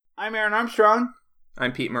I'm Aaron Armstrong.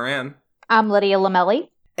 I'm Pete Moran. I'm Lydia Lamelli.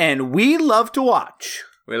 And we love to watch.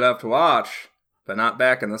 We love to watch, but not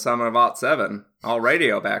back in the summer of '07. All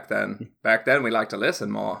radio back then. Back then, we liked to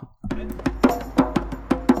listen more.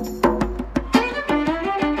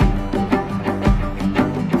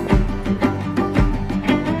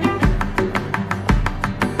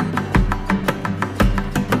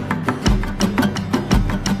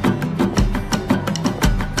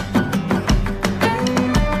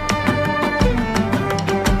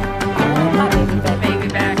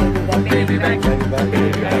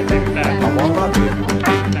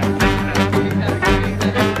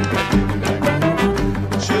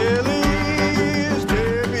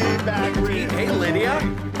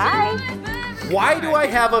 Why do I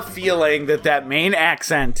have a feeling that main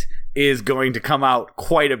accent is going to come out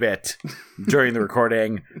quite a bit during the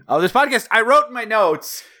recording of this podcast? I wrote in my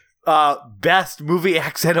notes, best movie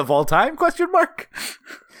accent of all time, ?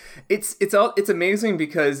 It's amazing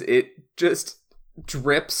because it just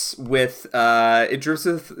drips with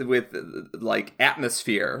like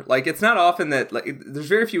atmosphere. Like, it's not often that, like, there's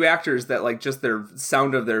very few actors that, like, just their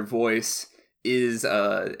sound of their voice is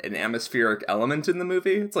an atmospheric element in the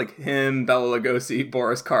movie. It's like him, Bela Lugosi,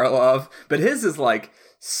 Boris Karloff, but his is like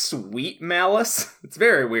sweet malice. It's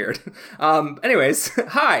very weird. Anyways,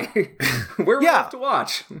 hi. We love to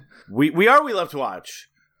watch. We love to watch.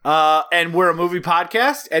 And we're a movie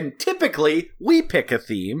podcast, and typically we pick a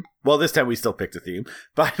theme. Well, this time we still picked a theme,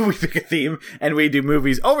 but we pick a theme and we do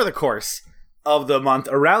movies over the course of the month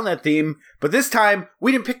around that theme. But this time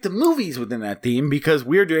we didn't pick the movies within that theme because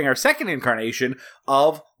we're doing our second incarnation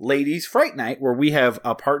of Ladies Fright Night, where we have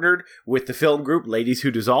partnered with the film group Ladies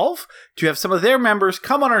Who Dissolve to have some of their members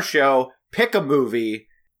come on our show, pick a movie,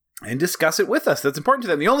 and discuss it with us. That's important to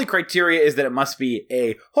them. The only criteria is that it must be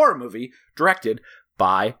a horror movie directed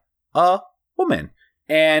by a woman.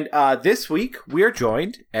 And this week we are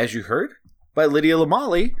joined, as you heard, by Lydia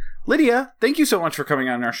Lamelli. Lydia, thank you so much for coming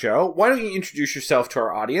on our show. Why don't you introduce yourself to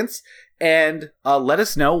our audience and let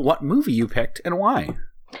us know what movie you picked and why?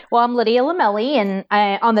 Well, I'm Lydia Lamelli, and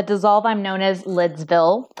on the Dissolve, I'm known as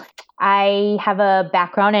Lidsville. I have a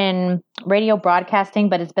background in radio broadcasting,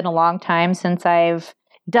 but it's been a long time since I've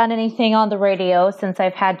done anything on the radio since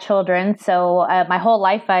I've had children. So my whole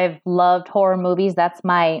life, I've loved horror movies. That's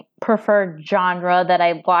my preferred genre that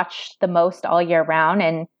I watch the most all year round.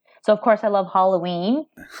 And so, of course, I love Halloween.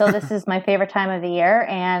 So this is my favorite time of the year.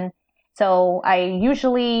 And so I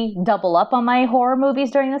usually double up on my horror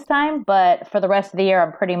movies during this time. But for the rest of the year,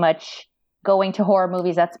 I'm pretty much going to horror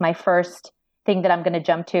movies. That's my first thing that I'm going to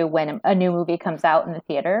jump to when a new movie comes out in the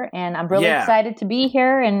theater. And I'm really excited to be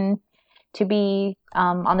here and to be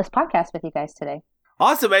on this podcast with you guys today.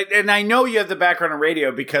 Awesome. And I know you have the background in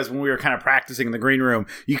radio because when we were kind of practicing in the green room,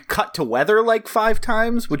 you cut to weather like 5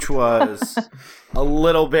 times, which was a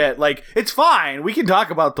little bit like, it's fine. We can talk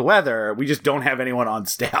about the weather. We just don't have anyone on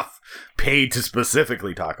staff paid to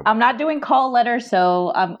specifically talk about it. I'm not doing call letters,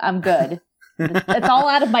 so I'm good. It's all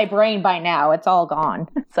out of my brain by now. It's all gone.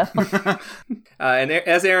 So, and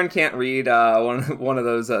as Aaron can't read one of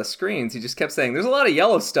those screens, he just kept saying, "There's a lot of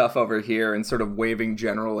yellow stuff over here," and sort of waving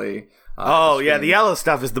generally. The yellow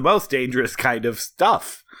stuff is the most dangerous kind of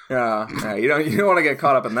stuff. Yeah, you don't want to get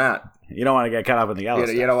caught up in that. You don't want to get caught up in the yellow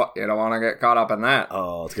stuff. You don't want to get caught up in that.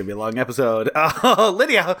 Oh, it's going to be a long episode.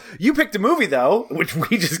 Lydia, you picked a movie, though, which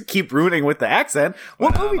we just keep ruining with the accent.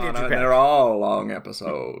 What movie did you pick? They're all long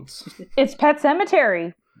episodes. It's Pet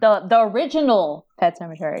Sematary, the original Pet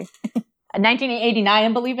Sematary. 1989,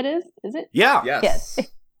 I believe it is. Is it? Yeah. Yes.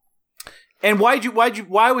 And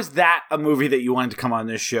why was that a movie that you wanted to come on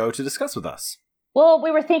this show to discuss with us? Well,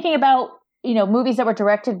 we were thinking about movies that were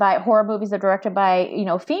directed by horror movies that were directed by,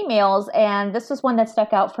 females. And this was one that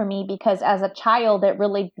stuck out for me because as a child, it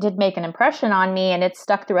really did make an impression on me and it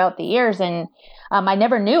stuck throughout the years. And I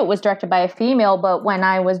never knew it was directed by a female. But when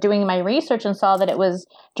I was doing my research and saw that it was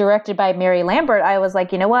directed by Mary Lambert, I was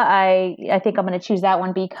like, you know what? I think I'm going to choose that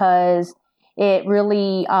one because it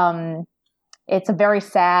really, it's a very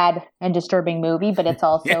sad and disturbing movie, but it's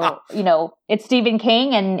also, it's Stephen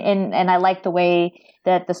King and I like the way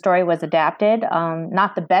that the story was adapted.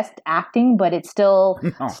 Not the best acting, but it still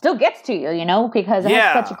gets to you, because it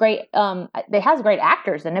has such great, it has great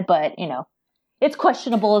actors in it, but, it's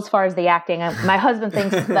questionable as far as the acting. My husband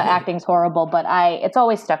thinks the acting's horrible, but it's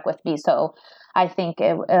always stuck with me. So I think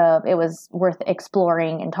it was worth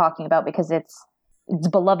exploring and talking about because it's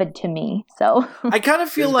beloved to me. So I kind of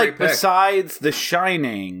feel like besides The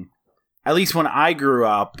Shining, at least when I grew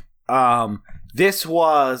up, This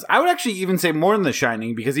was, I would actually even say more than The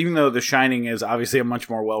Shining, because even though The Shining is obviously a much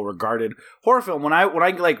more well-regarded horror film, when I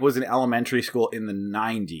like was in elementary school in the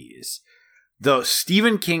 90s, the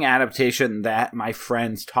Stephen King adaptation that my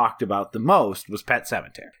friends talked about the most was Pet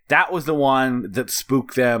Sematary. That was the one that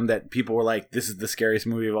spooked them, that people were like, this is the scariest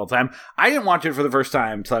movie of all time. I didn't watch it for the first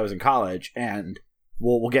time until I was in college, and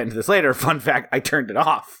we'll get into this later. Fun fact, I turned it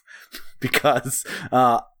off because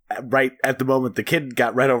right at the moment the kid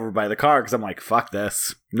got run over by the car, because I'm like, fuck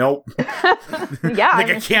this. Nope. Yeah.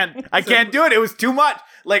 Like, I can't do it. It was too much.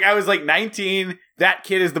 Like, I was like 19. That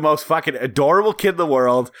kid is the most fucking adorable kid in the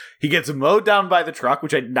world. He gets mowed down by the truck,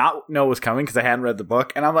 which I did not know was coming because I hadn't read the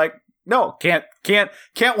book. And I'm like, no, can't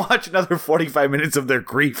watch another 45 minutes of their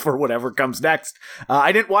grief or whatever comes next.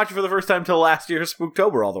 I didn't watch it for the first time till last year's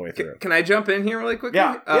Spooktober all the way through. Can I jump in here really quickly?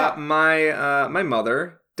 Yeah. My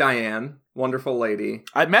mother, Diane, wonderful lady.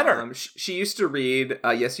 I met her. She used to read.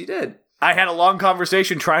 Yes, you did. I had a long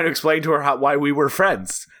conversation trying to explain to her why we were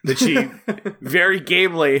friends, that she very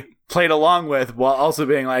gamely played along with, while also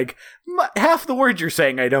being like, half the words you're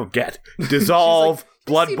saying I don't get. Dissolve,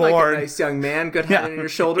 like, Bloodborne. Like a nice young man, good head on your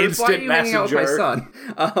shoulders. Why are you hanging out with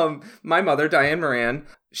my son? My mother, Diane Moran,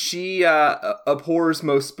 she abhors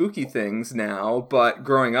most spooky things now, but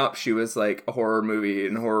growing up, she was like a horror movie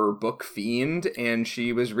and horror book fiend, and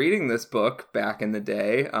she was reading this book back in the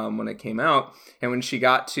day when it came out, and when she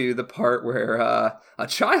got to the part where a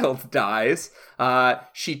child dies,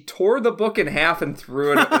 she tore the book in half and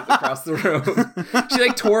threw it across the room. She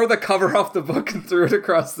like tore the cover off the book and threw it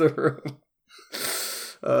across the room.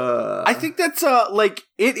 I think that's like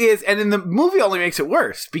it is, and in the movie only makes it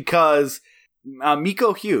worse because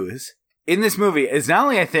Miko Hughes in this movie is not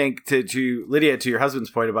only, I think, to Lydia, to your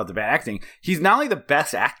husband's point about the bad acting, he's not only the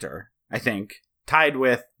best actor, I think, tied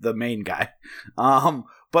with the main guy,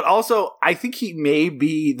 but also I think he may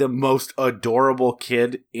be the most adorable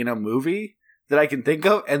kid in a movie that I can think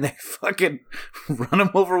of, and they fucking run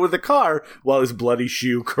him over with a car while his bloody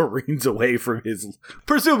shoe careens away from his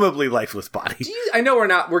presumably lifeless body. I know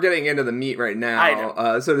we're getting into the meat right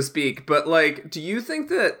now, so to speak, but like, do you think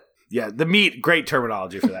that? Yeah, the meat, great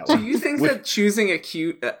terminology for that one. Do you think that choosing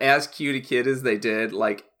as cute a kid as they did,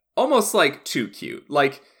 like almost like too cute,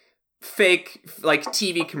 like fake, like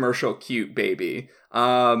TV commercial cute baby?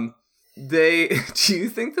 Do you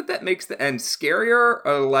think that makes the end scarier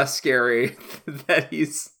or less scary that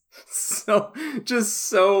he's so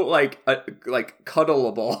like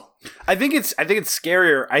cuddleable? I think it's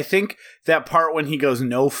scarier. I think that part when he goes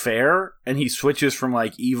no fair and he switches from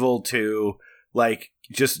like evil to like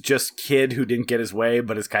just kid who didn't get his way,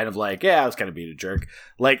 but is kind of like, yeah, I was kind of being a jerk.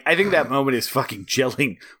 Like, I think that moment is fucking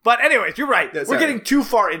chilling. But anyways, you're right. We're getting too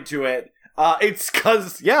far into it. It's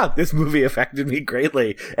because, this movie affected me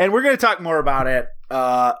greatly. And we're going to talk more about it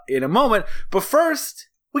in a moment. But first,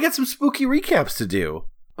 we got some spooky recaps to do.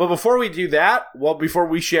 But before we do that, before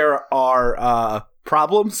we share our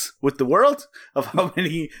problems with the world of how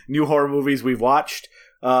many new horror movies we've watched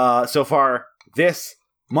so far this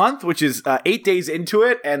month, which is 8 days into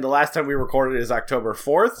it, and the last time we recorded is October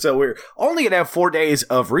 4th, so we're only gonna have 4 days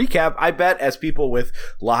of recap. I bet as people with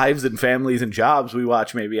lives and families and jobs, we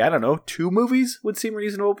watch maybe, I don't know, 2 movies would seem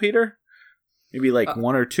reasonable, Peter? Maybe like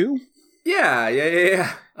 1 or 2? Yeah.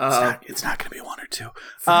 It's not gonna be 1 or 2.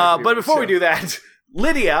 But before we do that,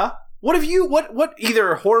 Lydia, what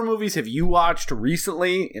either horror movies have you watched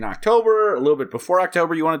recently in October, a little bit before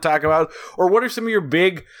October you want to talk about, or what are some of your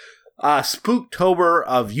big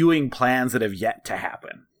Spooktober viewing plans that have yet to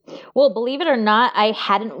happen? Well, believe it or not, I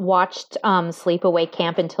hadn't watched Sleepaway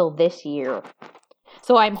Camp until this year.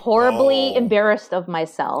 So I'm horribly embarrassed of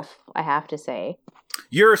myself, I have to say.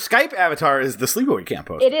 Your Skype avatar is the Sleepaway Camp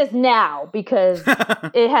poster. It is now, because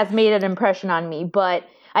it has made an impression on me. But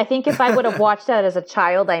I think if I would have watched that as a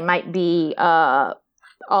child, I might be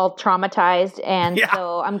all traumatized, and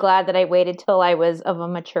so I'm glad that I waited till I was of a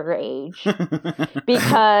mature age,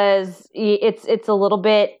 because it's a little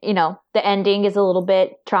bit, the ending is a little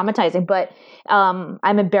bit traumatizing, but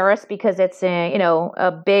I'm embarrassed because it's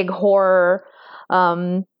a big horror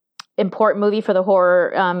important movie for the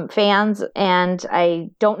horror fans, and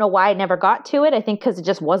I don't know why I never got to it. I think because it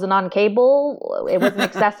just wasn't on cable. It wasn't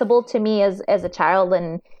accessible to me as a child,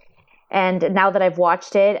 and now that I've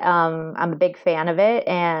watched it, I'm a big fan of it,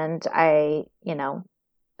 and I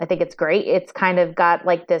think it's great. It's kind of got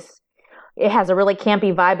like this, it has a really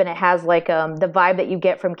campy vibe, and it has like the vibe that you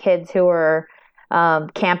get from kids who are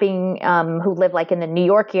camping, who live like in the New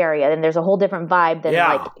York area, and there's a whole different vibe than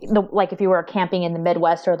like if you were camping in the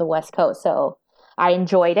Midwest or the West Coast. So I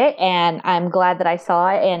enjoyed it, and I'm glad that I saw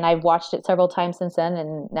it, and I've watched it several times since then,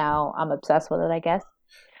 and now I'm obsessed with it, I guess.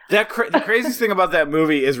 The craziest thing about that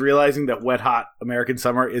movie is realizing that Wet Hot American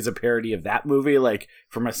Summer is a parody of that movie, like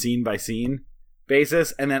from a scene by scene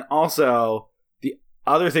basis. And then also the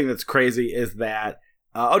other thing that's crazy is that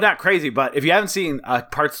not crazy, but if you haven't seen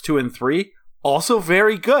parts 2 and 3, also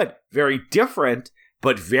very good, very different,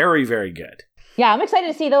 but very, very good. Yeah, I'm excited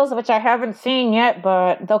to see those, which I haven't seen yet.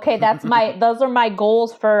 But okay, those are my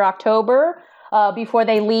goals for October. Before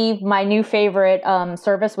they leave my new favorite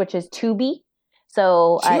service, which is Tubi.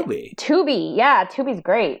 So Tubi, yeah, Tubi's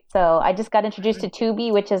great. So I just got introduced to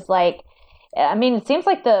Tubi, which is like, I mean, it seems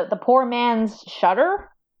like the poor man's Shudder,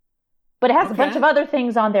 but it has a bunch of other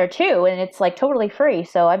things on there too, and it's like totally free.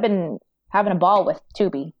 So I've been having a ball with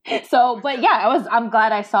Tubi. So, but yeah, I'm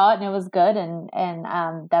glad I saw it and it was good,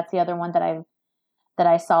 and that's the other one that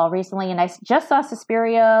I saw recently, and I just saw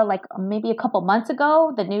Suspiria like maybe a couple months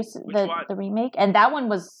ago, the remake, and that one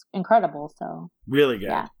was incredible. So really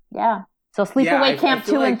good, yeah. So Sleepaway Camp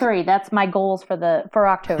 2 and 3. That's my goals for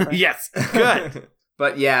October. Yes, good.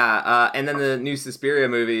 But yeah, and then the new Suspiria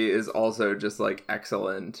movie is also just like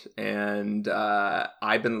excellent, and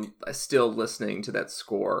I've been still listening to that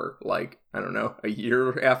score like, I don't know, a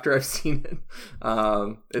year after I've seen it.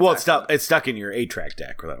 It's stuck in your 8-track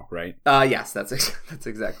deck though, right? Yes, that's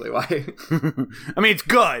exactly why. I mean, it's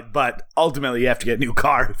good, but ultimately you have to get a new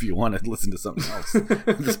car if you want to listen to something else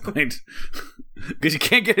at this point, because you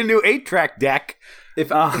can't get a new 8-track deck.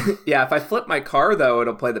 If I flip my car though,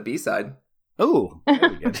 it'll play the B-side. Oh,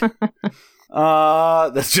 very good.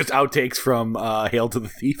 That's just outtakes from Hail to the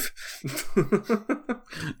Thief.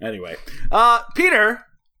 Anyway, Peter.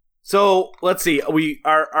 So let's see.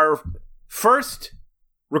 Our first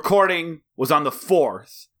recording was on the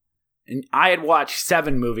 4th, and I had watched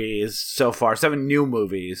 7 movies so far, 7 new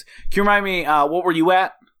movies. Can you remind me what were you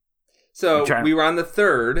at? So we were on the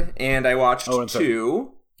 3rd, and I watched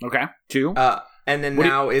 2. Okay, 2. And then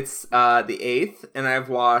it's the 8th, and I've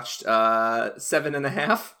watched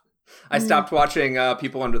 7.5. I stopped watching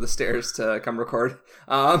People Under the Stairs to come record.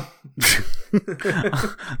 You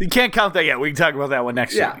can't count that yet. We can talk about that one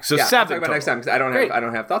next week. So 7. I'll talk about next time because I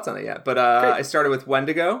don't have thoughts on it yet. But I started with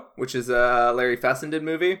Wendigo, which is a Larry Fessenden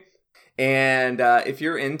movie. And if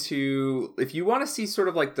you want to see sort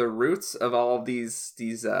of like the roots of all of these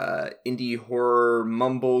indie horror,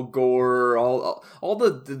 mumble gore, all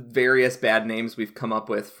the various bad names we've come up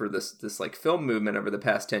with for this like film movement over the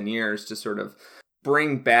past 10 years to sort of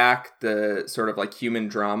bring back the sort of like human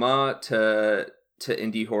drama to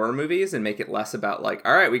indie horror movies and make it less about like,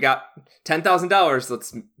 all right, we got $10,000,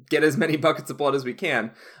 let's get as many buckets of blood as we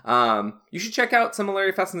can. You should check out some of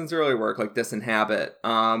Larry Fessenden's early work, like This and Habit.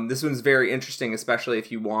 This one's very interesting, especially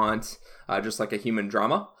if you want just like a human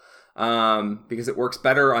drama, because it works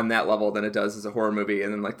better on that level than it does as a horror movie.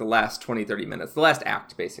 And then like the last 20-30 minutes, the last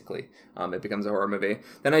act, basically, it becomes a horror movie.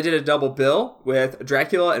 Then I did a double bill with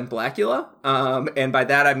Dracula and Blackula. And by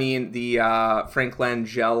that, I mean the Frank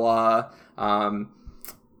Langella,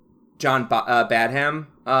 John Badham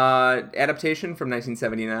adaptation from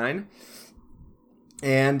 1979.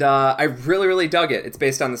 And I really, really dug it. It's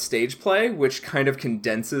based on the stage play, which kind of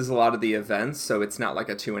condenses a lot of the events, so it's not like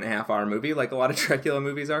a 2.5-hour movie like a lot of Dracula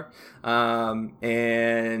movies are.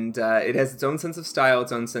 And it has its own sense of style,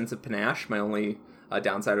 its own sense of panache. My only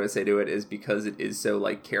downside I would say to it is because it is so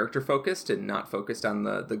like character focused and not focused on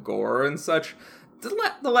the gore and such.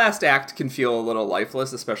 The last act can feel a little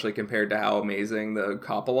lifeless, especially compared to how amazing the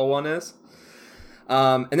Coppola one is.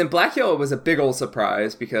 And then Blackula was a big old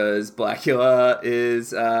surprise because Blackula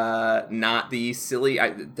is not the silly,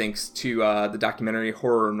 thanks to the documentary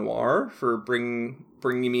Horror Noir for bringing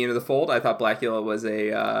me into the fold. I thought Blackula was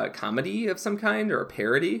a comedy of some kind or a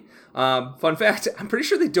parody. Fun fact, I'm pretty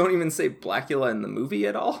sure they don't even say Blackula in the movie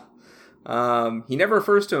at all. He never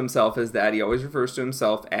refers to himself as that. He always refers to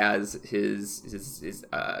himself as his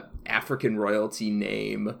African royalty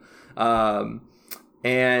name.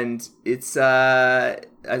 And it's, I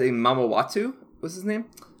think Mamawatu was his name.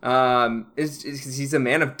 He's a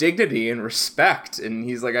man of dignity and respect, and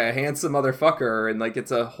he's like a handsome motherfucker, and like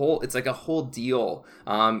it's like a whole deal.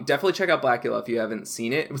 Definitely check out Blackula if you haven't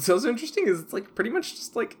seen it. What's also interesting is it's like pretty much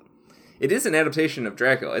just like, it is an adaptation of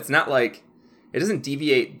Dracula. It's not like, it doesn't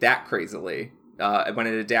deviate that crazily when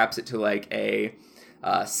it adapts it to like a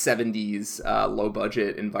 70s low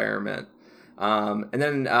budget environment. And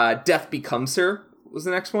then Death Becomes Her was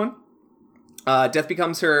the next one. Death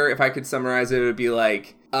Becomes Her, if I could summarize it, it would be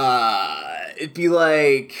like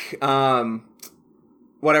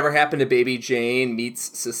Whatever Happened to Baby Jane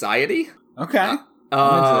meets Society. Okay.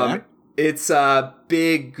 It's a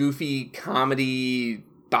big, goofy comedy,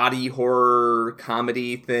 body horror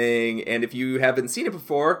comedy thing, and if you haven't seen it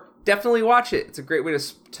before, definitely watch it. It's a great way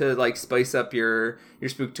to like spice up your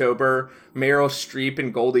Spooktober. Meryl Streep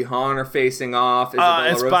and Goldie Hawn are facing off.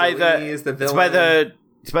 Isabella Rossellini is the villain.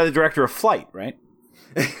 It's by the director of Flight, right?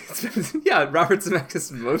 Yeah, Robert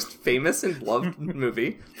Zemeckis' most famous and loved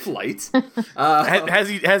movie, Flight.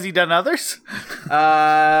 Has he done others?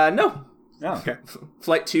 No. Oh, okay.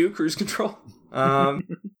 Flight 2, Cruise Control.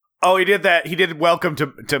 He did that. He did Welcome to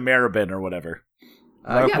Maribin or whatever.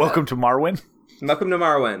 Welcome to Marwin. Welcome to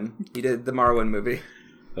Marwin. He did the Marwin movie.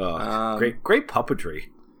 Oh, great puppetry.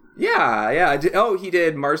 Yeah. He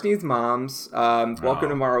did Mars Needs Moms, Welcome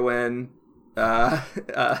to Marwin,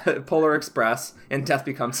 Polar Express, and Death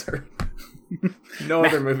Becomes Her. No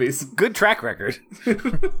other movies. Good track record.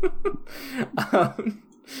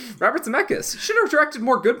 Robert Zemeckis should have directed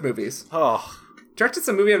more good movies. Directed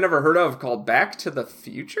some movie I've never heard of called Back to the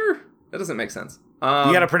Future? That doesn't make sense.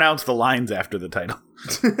 You gotta pronounce the lines after the title.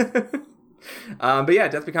 But yeah,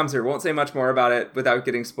 Death Becomes Her. Won't say much more about it without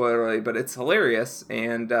getting spoilery, but it's hilarious.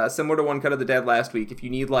 And similar to One Cut of the Dead last week, if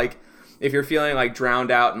you're feeling like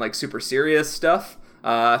drowned out and like super serious stuff,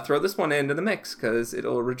 throw this one into the mix because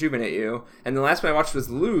it'll rejuvenate you. And the last one I watched was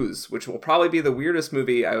Luz, which will probably be the weirdest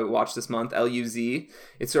movie I watched this month, Luz.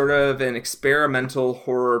 It's sort of an experimental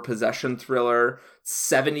horror possession thriller.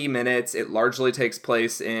 70 minutes. It largely takes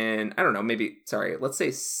place in, let's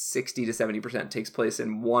say 60 to 70% takes place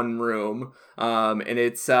in one room. And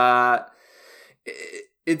it's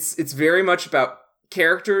very much about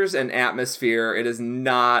characters and atmosphere. It is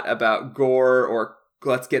not about gore or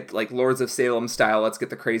let's get like Lords of Salem style. Let's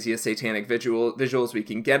get the craziest satanic visuals we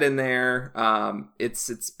can get in there. It's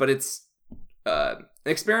an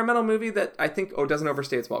experimental movie that I think doesn't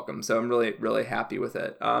overstay its welcome. So I'm really, really happy with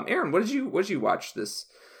it. Aaron, what did you watch this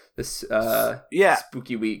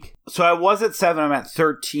spooky week? So I was at 7. I'm at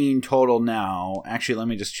 13 total now. Actually, let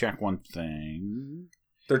me just check one thing.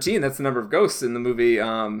 13. That's the number of ghosts in the movie.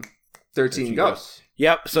 13 Ghosts.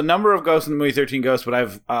 Yep. So number of ghosts in the movie 13 Ghosts. But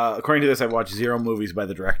I've according to this, I've watched 0 movies by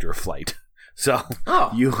the director of Flight. So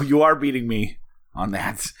you are beating me on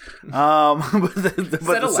that. Is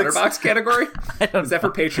that a Letterboxd category? Is that for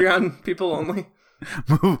Patreon people only?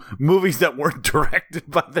 Movies that weren't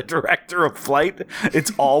directed by the director of Flight.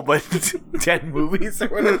 It's all but 10 movies or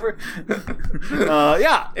whatever.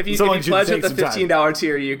 Yeah. If you pledge at the $15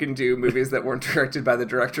 tier, you can do movies that weren't directed by the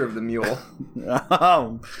director of The Mule.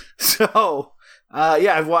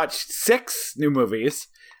 I've watched 6 new movies.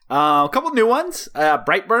 A couple new ones.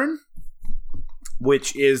 Brightburn,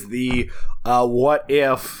 which is the what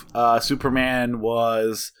if Superman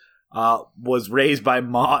was raised by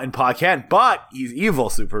Ma and Pa Kent, but he's evil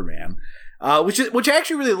Superman, which I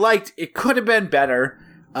actually really liked. It could have been better.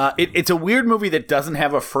 It's a weird movie that doesn't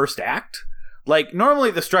have a first act. Like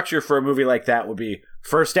normally the structure for a movie like that would be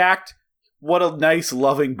first act. What a nice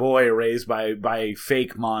loving boy raised by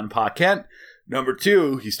fake Ma and Pa Kent. Number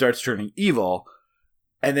 2, he starts turning evil.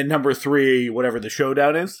 And then number 3, whatever the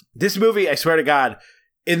showdown is. This movie, I swear to God,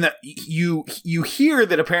 you hear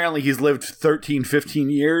that apparently he's lived 13, 15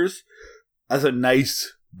 years as a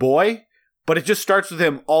nice boy, but it just starts with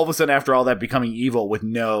him all of a sudden after all that becoming evil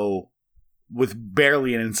with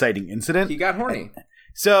barely an inciting incident. He got horny.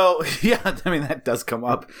 So, yeah, I mean, that does come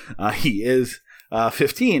up. He is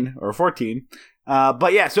 15 or 14.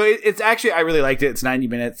 But yeah, so it's actually, I really liked it. It's 90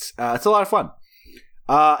 minutes. It's a lot of fun.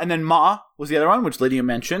 And then Ma was the other one, which Lydia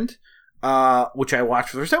mentioned, which I watched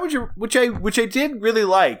for the first time, which I did really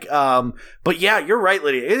like. But yeah, you're right,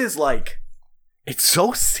 Lydia. It is like, it's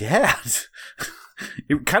so sad.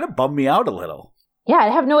 It kind of bummed me out a little. Yeah, I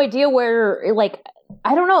have no idea where, like,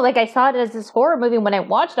 I don't know. Like, I saw it as this horror movie. When I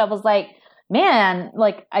watched it, I was like, man,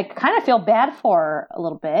 like, I kind of feel bad for her a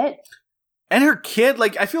little bit. And her kid,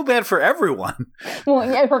 like, I feel bad for everyone. Well,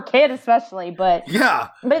 yeah, her kid especially, but... Yeah.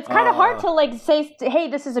 But it's kind of hard to, like, say, hey,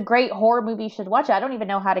 this is a great horror movie, you should watch it. I don't even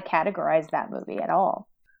know how to categorize that movie at all.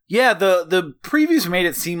 Yeah, the previews made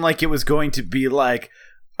it seem like it was going to be like,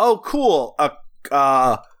 oh, cool,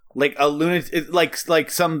 like a lunatic,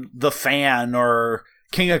 like some The Fan or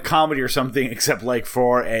King of Comedy or something, except like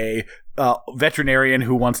for a veterinarian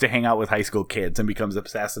who wants to hang out with high school kids and becomes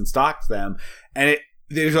obsessed and stalks them. And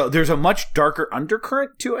there's a much darker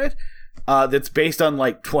undercurrent to it that's based on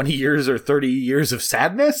like 20 years or 30 years of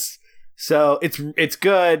sadness. So it's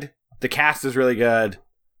good. The cast is really good.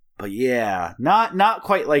 But yeah, not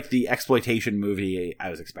quite like the exploitation movie I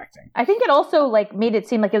was expecting. I think it also like made it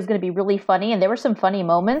seem like it was going to be really funny, and there were some funny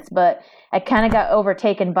moments, but it kind of got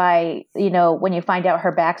overtaken by, you know, when you find out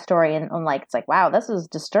her backstory and like, it's like, wow, this is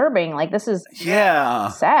disturbing. Like, this is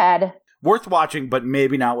sad. Worth watching, but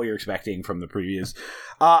maybe not what you're expecting from the previews.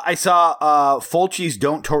 I saw Fulci's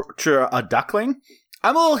Don't Torture a Duckling,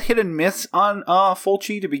 I'm a little hit and miss on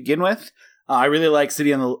Fulci to begin with. I really like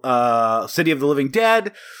City of the Living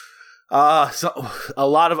Dead. So a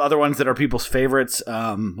lot of other ones that are people's favorites,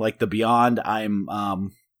 like The Beyond, I'm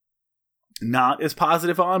not as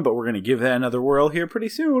positive on, but we're going to give that another whirl here pretty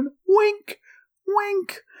soon. Wink,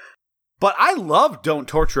 wink. But I love Don't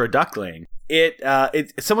Torture a Duckling.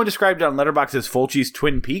 Someone described it on Letterboxd as Fulci's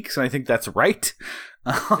Twin Peaks, and I think that's right.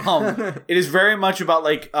 It is very much about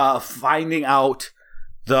like finding out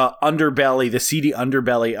the underbelly, the seedy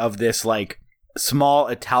underbelly of this like small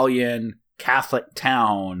Italian Catholic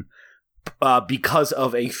town because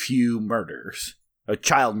of a few murders,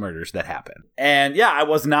 child murders that happen. And yeah, I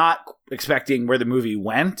was not expecting where the movie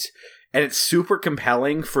went, and it's super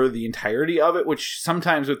compelling for the entirety of it, which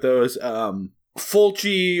sometimes with those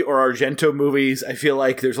Fulci or Argento movies, I feel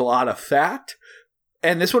like there's a lot of fat.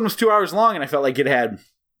 And this one was 2 hours long, and I felt like it had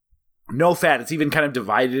no fat. It's even kind of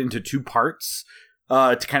divided into two parts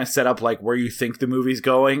to kind of set up like where you think the movie's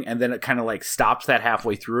going, and then it kind of like stops that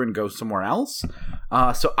halfway through and goes somewhere else.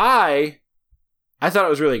 So I thought it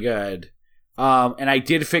was really good. And I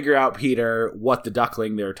did figure out, Peter, what the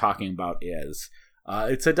duckling they're talking about is.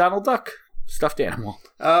 It's a Donald Duck stuffed animal.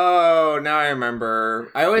 Oh, now I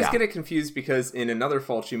remember. I always get it confused because in another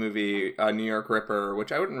Fulci movie, New York Ripper,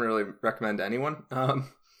 which I wouldn't really recommend to anyone,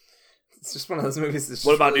 it's just one of those movies that's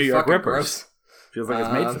What about really New York fucking Rippers? gross. Feels like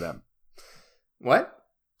it's made for them. What?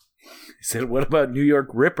 He said, what about New York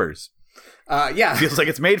Rippers? Yeah. Feels like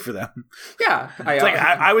it's made for them. Yeah.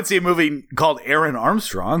 I would see a movie called Aaron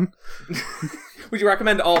Armstrong. Would you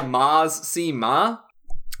recommend all Ma's see Ma?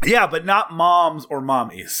 Yeah, but not moms or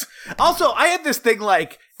mommies. Also, I had this thing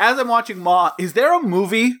like, as I'm watching Ma, is there a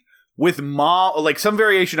movie with mom, like some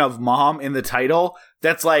variation of mom in the title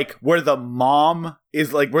that's like where the mom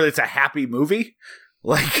is like, where it's a happy movie?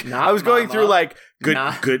 Like, Not I was going Mama. through like,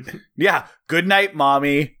 good night,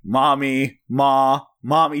 mommy, ma,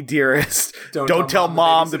 mommy dearest. Don't tell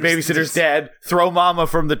mom the babysitter's dead. Throw mama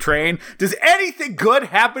from the train. Does anything good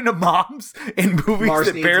happen to moms in movies Mars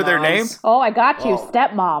that Needs bear their name? Moms. Oh, I got you. Oh.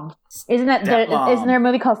 Stepmom. Isn't there a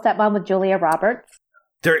movie called Stepmom with Julia Roberts?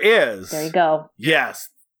 There is. There you go. Yes.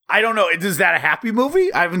 I don't know. Is that a happy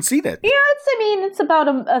movie? I haven't seen it. Yeah, it's about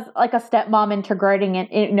a stepmom integrating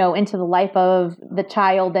it, into the life of the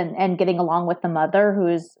child and getting along with the mother, who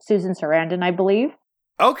is Susan Sarandon, I believe.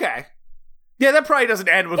 Okay. Yeah, that probably doesn't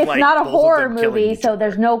end with It's like not a both of horror them killing movie, each so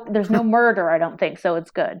other. there's no murder, I don't think, so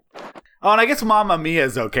it's good. Oh, and I guess Mamma Mia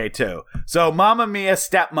is okay too. So Mamma Mia,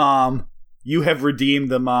 Stepmom, you have redeemed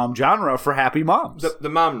the mom genre for happy moms. The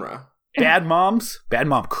Mamra. Bad moms, Bad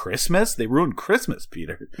Mom Christmas. They ruined Christmas,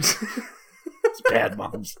 Peter. It's Bad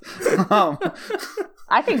Moms.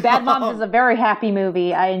 I think Bad Moms is a very happy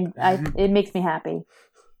movie. It makes me happy.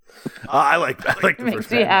 I like the Makes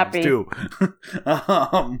first me Bad happy. Moms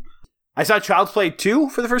too. I saw Child's Play 2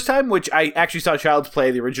 for the first time, which I actually saw Child's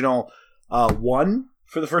Play, the original 1,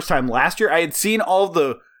 for the first time last year. I had seen all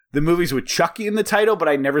the movies with Chucky in the title, but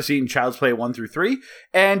I'd never seen Child's Play 1 through 3.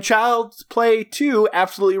 And Child's Play 2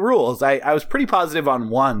 absolutely rules. I was pretty positive on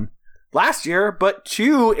 1 last year, but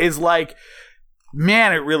 2 is like,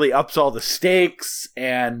 man, it really ups all the stakes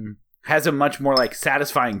and has a much more like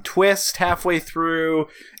satisfying twist halfway through.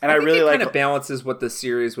 And I think really it like kind of balances what the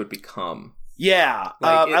series would become. Yeah,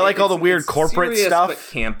 I like all the weird corporate serious, stuff. but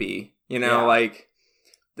campy. Yeah. Like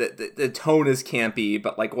the tone is campy,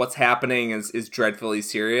 but like what's happening is dreadfully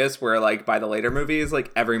serious. Where like by the later movies,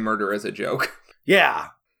 like every murder is a joke. Yeah,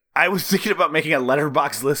 I was thinking about making a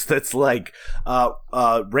letterbox list that's like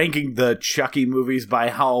ranking the Chucky movies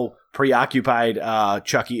by how preoccupied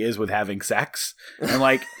Chucky is with having sex, and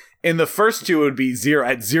like. In the first 2, it would be 0.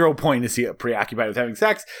 At 0 point is he preoccupied with having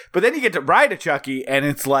sex. But then you get to Bride of Chucky, and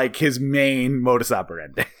it's like his main modus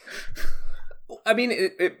operandi. I mean,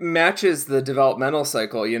 it matches the developmental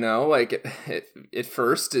cycle, Like at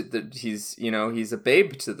first, he's a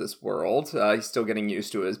babe to this world. He's still getting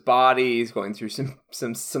used to his body. He's going through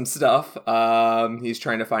some stuff. He's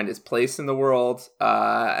trying to find his place in the world.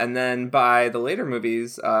 And then by the later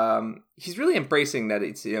movies, he's really embracing that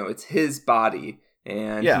it's his body.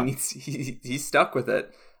 And he's stuck with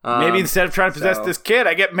it. Maybe instead of trying to possess this kid,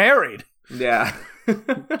 I get married. Yeah.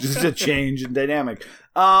 Just a change in dynamic.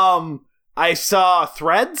 I saw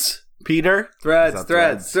Threads, Peter. Threads.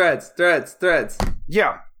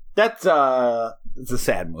 Yeah. That's it's a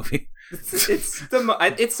sad movie.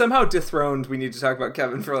 It's somehow dethroned. We need to talk about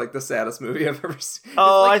Kevin for like the saddest movie I've ever seen.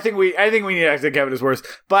 Oh, I think we need to actually Kevin is worse.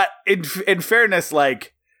 But in fairness,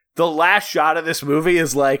 like the last shot of this movie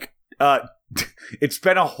is like it's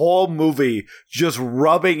been a whole movie just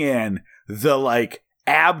rubbing in the like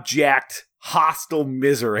abject hostile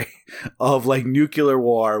misery of like nuclear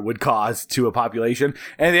war would cause to a population.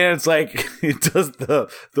 And then it's like it does the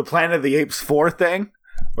Planet of the Apes 4 thing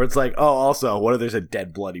where it's like, oh, also, what if there's a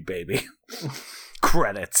dead bloody baby?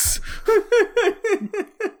 Credits.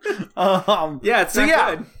 Yeah, it's so not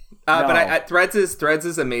yeah. good. No. But Threads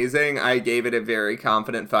is amazing. I gave it a very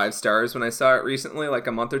confident 5 stars when I saw it recently, like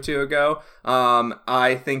a month or two ago.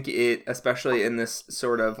 I think it, especially in this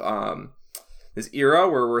sort of this era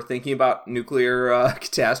where we're thinking about nuclear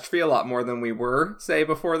catastrophe a lot more than we were, say,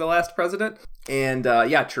 before the last president. And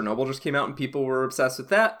yeah, Chernobyl just came out and people were obsessed with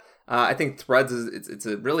that. I think Threads it's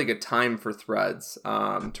a really good time for Threads.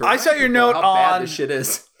 I saw your note how on bad this shit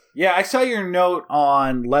is. Yeah, I saw your note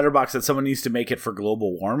on Letterboxd that someone needs to make it for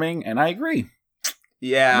global warming, and I agree.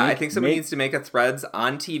 Yeah, I think somebody needs to make a Threads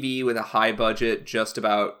on TV with a high budget just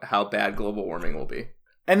about how bad global warming will be.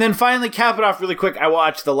 And then finally, cap it off really quick, I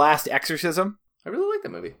watched The Last Exorcism. I really like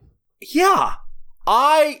that movie. Yeah.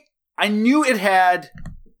 I knew it had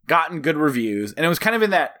gotten good reviews, and it was kind of in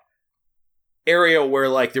that area where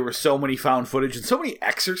like there were so many found footage and so many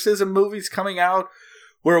exorcism movies coming out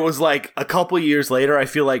where it was like a couple years later, I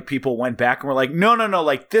feel like people went back and were like, no,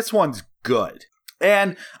 like this one's good.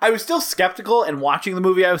 And I was still skeptical, and watching the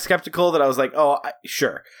movie, I was skeptical that I was like, oh,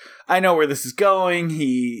 sure. I know where this is going.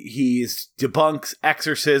 He debunks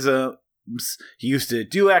exorcisms. He used to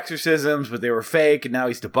do exorcisms, but they were fake, and now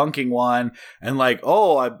he's debunking one. And like,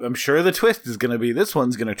 oh, I'm sure the twist is going to be this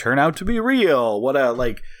one's going to turn out to be real. What a,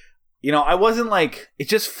 like, you know, I wasn't like, it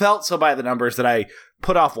just felt so by the numbers that I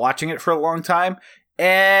put off watching it for a long time.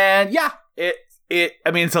 And yeah,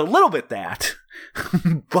 I mean, it's a little bit that,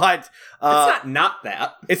 but it's not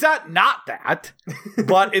that. It's not that,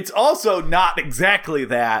 but it's also not exactly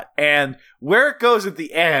that. And where it goes at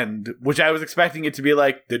the end, which I was expecting it to be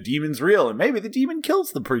like the demon's real and maybe the demon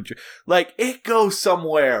kills the preacher, like it goes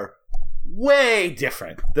somewhere way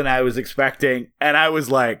different than I was expecting. And I was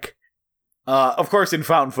like, of course, in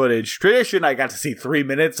found footage tradition, I got to see 3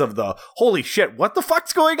 minutes of the holy shit, what the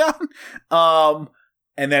fuck's going on?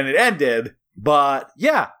 And then it ended. But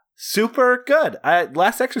yeah, super good.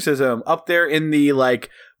 Last Exorcism up there in the like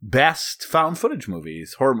best found footage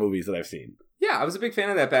movies, horror movies that I've seen. Yeah, I was a big fan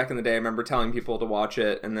of that back in the day. I remember telling people to watch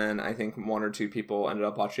it, and then I think 1 or 2 people ended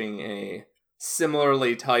up watching a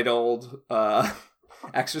similarly titled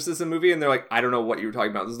Exorcism movie, and they're like, I don't know what you were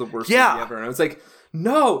talking about. This is the worst movie ever. And I was like,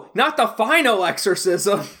 no, not the final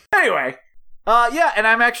Exorcism. Anyway, yeah, and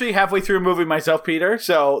I'm actually halfway through a movie myself, Peter.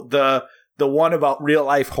 So the one about real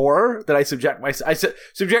life horror that I subject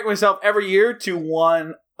myself every year to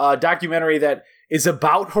one documentary that is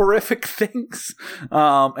about horrific things,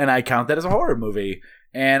 and I count that as a horror movie.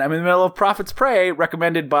 And I'm in the middle of Prophet's Prey,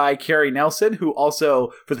 recommended by Carrie Nelson, who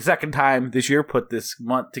also, for the second time this year, put this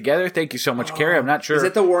month together. Thank you so much, Carrie. I'm not sure. Is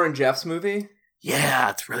it the Warren Jeffs movie? Yeah,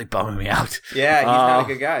 it's really bumming me out. Yeah, he's not a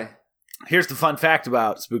good guy. Here's the fun fact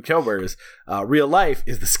about Spooktober is real life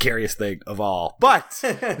is the scariest thing of all. But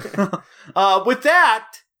with that,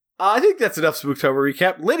 I think that's enough Spooktober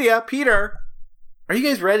recap. Lydia, Peter, are you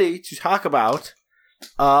guys ready to talk about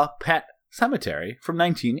Pet Sematary from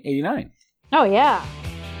 1989? Oh, yeah.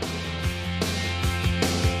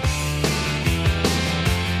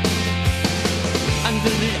 Under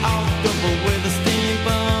the October with the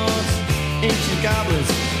steamboats, ancient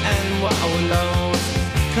goblins and wallows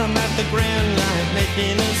come at the grand light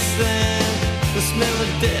making a sound. The smell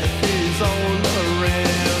of death is all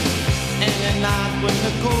around. And at night when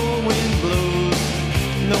the cold wind blows,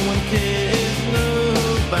 no one cares,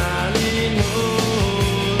 nobody knows.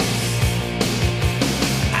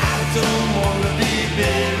 I don't wanna be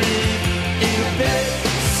buried in a pet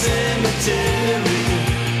cemetery.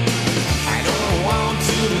 I don't want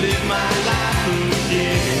to live my life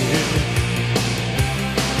again.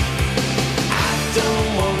 I don't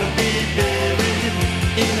wanna be buried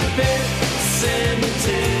in a pet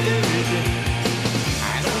cemetery.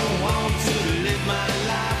 I don't want to live my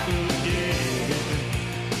life again.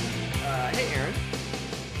 Hey, Aaron.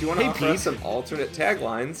 Do you want to Hey, offer Pete. us some alternate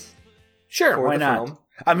taglines? Sure, for why the not? film?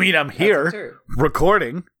 I mean, I'm here True.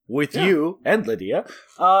 recording with you and Lydia.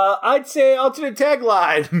 I'd say alternate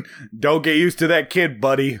tagline. Don't get used to that kid,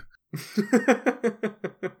 buddy.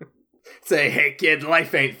 Say, hey kid,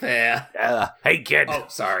 life ain't fair. Hey, kid. Oh,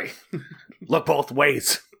 sorry. Look both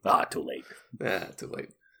ways. Too late. Too late.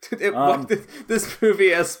 This movie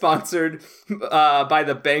is sponsored by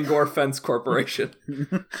the Bangor Fence Corporation.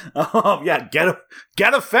 Yeah, get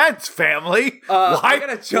a fence, family. I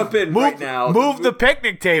gotta jump in right now. Move the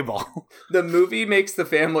picnic table. The movie makes the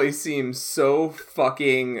family seem so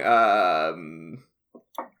fucking, I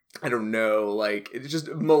don't know, like, it's just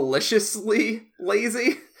maliciously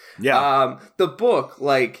lazy. Yeah. The book,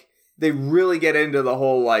 like, they really get into the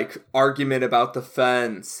whole, like, argument about the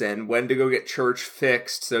fence and when to go get Church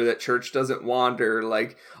fixed so that Church doesn't wander.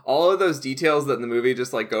 Like, all of those details that in the movie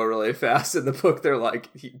just, like, go really fast. In the book, they're like,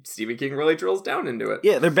 Stephen King really drills down into it.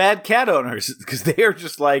 Yeah, they're bad cat owners because they are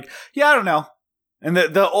just like, yeah, I don't know. And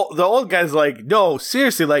the old guy's like, no,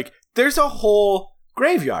 seriously, like, there's a whole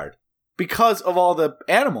graveyard because of all the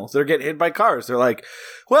animals that are getting hit by cars. They're like,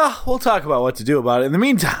 well, we'll talk about what to do about it. In the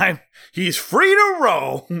meantime, he's free to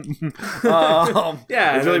roam.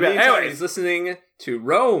 Yeah, it's really bad. Anyways, he's listening to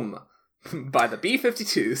Rome by the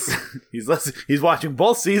B-52s. he's watching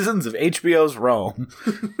both seasons of HBO's Rome.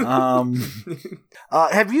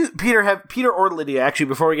 Have Peter or Lydia, actually,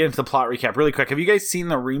 before we get into the plot recap, really quick, have you guys seen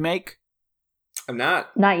the remake? I'm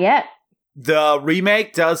not. Not yet. The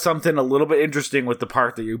remake does something a little bit interesting with the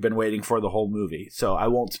part that you've been waiting for the whole movie. So I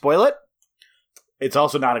won't spoil it. It's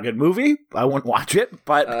also not a good movie. I wouldn't watch it,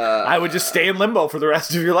 but I would just stay in limbo for the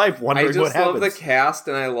rest of your life wondering what happens. I just love the cast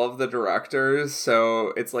and I love the directors,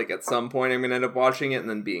 so it's like at some point I'm going to end up watching it and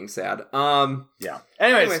then being sad. Yeah.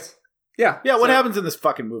 Anyways. Yeah. Yeah, what happens in this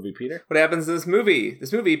fucking movie, Peter? What happens in this movie?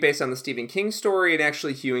 This movie, based on the Stephen King story and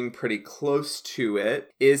actually hewing pretty close to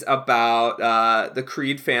it, is about the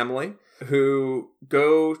Creed family who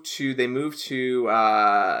they move to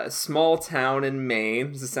a small town in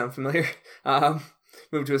Maine. Does this sound familiar?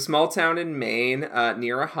 Move to a small town in Maine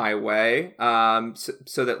near a highway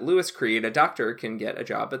so that Louis Creed, a doctor, can get a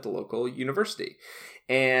job at the local university.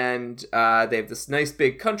 And they have this nice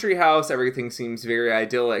big country house. Everything seems very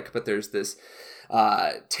idyllic, but there's this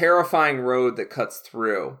terrifying road that cuts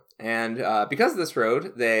through. And because of this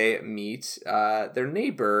road, they meet their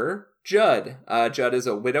neighbor, Judd. Judd is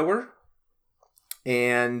a widower.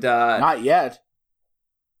 And not yet.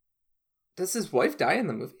 Does his wife die in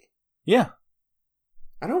the movie? Yeah.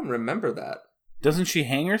 I don't remember that. Doesn't she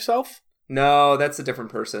hang herself? No, that's a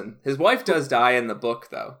different person. His wife does die in the book,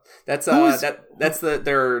 though. That's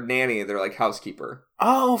their nanny, their like housekeeper.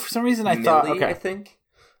 Oh, for some reason Millie, thought okay. I think,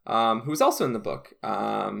 who's also in the book.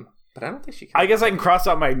 But I don't think she can. I guess I can cross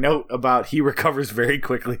out my note about he recovers very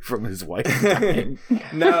quickly from his wife dying.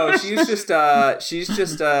 No, she's just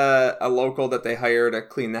a local that they hire to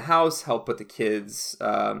clean the house, help with the kids,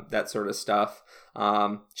 that sort of stuff.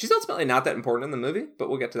 She's ultimately not that important in the movie, but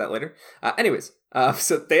we'll get to that later. Anyways,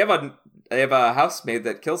 so they have a housemaid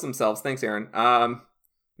that kills themselves. Thanks, Aaron.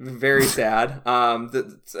 Very sad.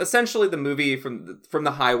 Essentially, the movie from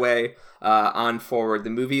the highway on forward, the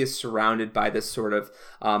movie is surrounded by this sort of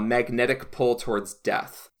magnetic pull towards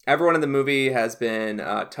death. Everyone in the movie has been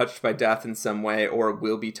touched by death in some way, or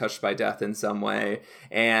will be touched by death in some way.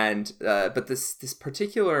 And but this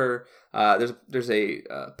particular there's a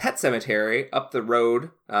pet cemetery up the road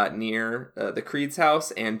near the Creed's house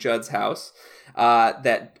and Judd's house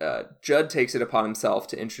that Judd takes it upon himself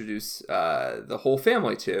to introduce the whole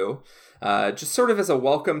family to. Just sort of as a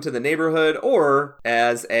welcome to the neighborhood, or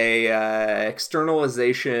as a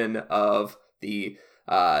externalization of the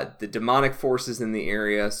demonic forces in the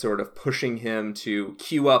area sort of pushing him to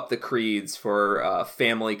queue up the Creeds for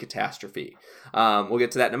family catastrophe. We'll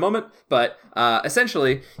get to that in a moment, but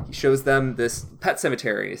essentially he shows them this pet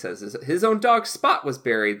cemetery. He says his own dog Spot was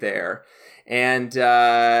buried there, and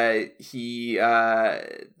the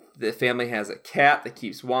family has a cat that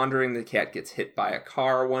keeps wandering. The cat gets hit by a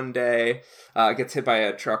car one day, gets hit by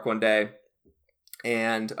a truck one day,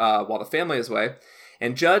 and while the family is away.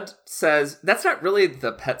 And Judd says, that's not really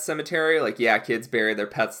the pet cemetery. Like, yeah, kids bury their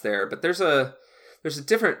pets there, but there's a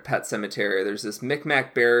different pet cemetery. There's this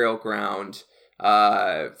Micmac burial ground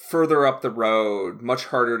further up the road, much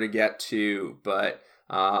harder to get to, but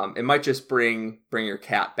it might just bring your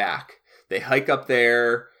cat back. They hike up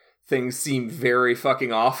there. Things seem very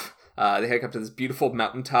fucking off. They hike up to this beautiful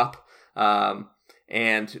mountaintop,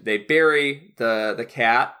 and they bury the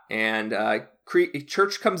cat, and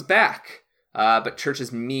Church comes back. But Church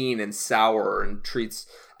is mean and sour and treats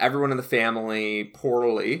everyone in the family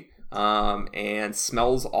poorly, and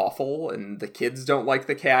smells awful, and the kids don't like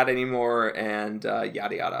the cat anymore, and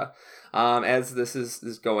yada yada. As this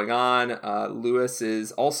is going on, Louis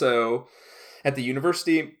is also at the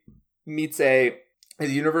university, the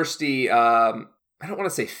university, I don't want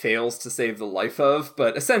to say fails to save the life of,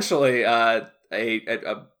 but essentially a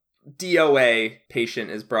DOA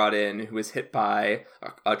patient is brought in who is hit by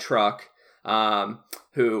a truck.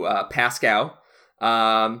 Pascal,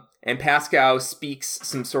 and Pascal speaks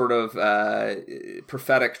some sort of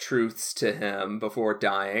prophetic truths to him before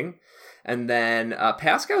dying, and then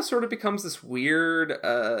Pascal sort of becomes this weird,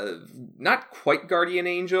 not quite guardian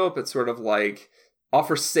angel, but sort of like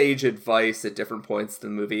offers sage advice at different points in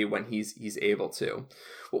the movie when he's able to.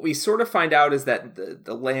 What we sort of find out is that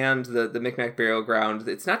the land, the Micmac burial ground,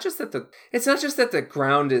 it's not just that the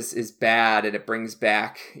ground is bad and it brings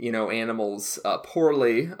back, animals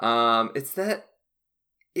poorly. It's that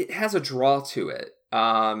it has a draw to it.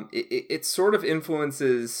 It sort of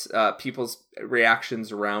influences people's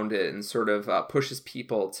reactions around it and sort of pushes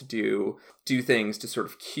people to do things to sort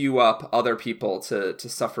of queue up other people to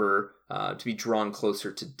suffer, to be drawn closer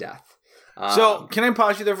to death. So can I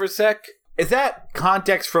pause you there for a sec? Is that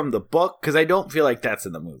context from the book? Because I don't feel like that's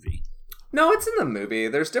in the movie. No, it's in the movie.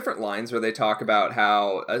 There's different lines where they talk about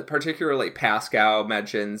how, particularly Pascal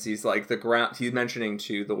mentions, he's like the ground. He's mentioning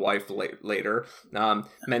to the wife later,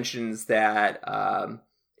 mentions that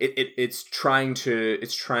it's trying to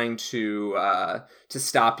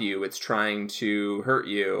stop you. It's trying to hurt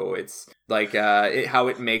you. It's like how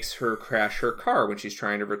it makes her crash her car when she's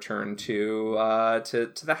trying to return to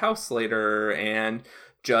the house later. And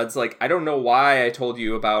Judd's like, I don't know why I told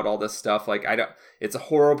you about all this stuff. Like, it's a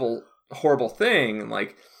horrible thing.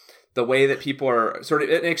 Like, the way that people are sort of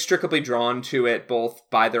inextricably drawn to it, both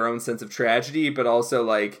by their own sense of tragedy, but also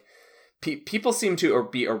like people seem to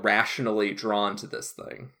be irrationally drawn to this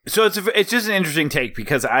thing. So it's just an interesting take,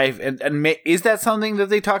 because is that something that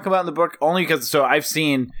they talk about in the book? Only because I've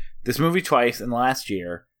seen this movie twice in the last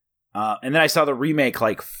year, and then I saw the remake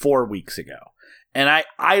like 4 weeks ago, and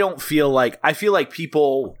I don't feel like, I feel like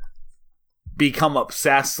people become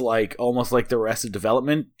obsessed, like almost like the Arrested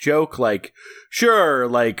Development joke, like, sure,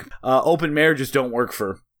 like open marriages don't work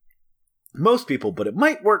for most people, but it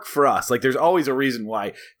might work for us. Like, there's always a reason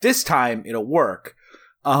why this time it'll work.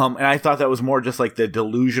 And I thought that was more just like the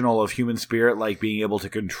delusional of human spirit, like being able to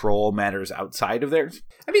control matters outside of theirs.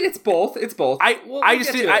 I mean, it's both. I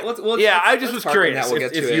just was curious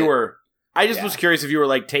if you were. I just was curious if you were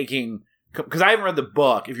like taking, because I haven't read the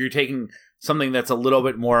book, if you're taking something that's a little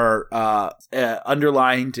bit more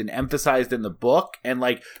underlined and emphasized in the book, and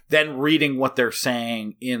like then reading what they're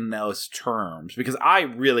saying in those terms, because I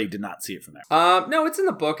really did not see it from there. No, it's in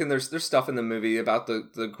the book, and there's stuff in the movie about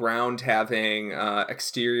the ground having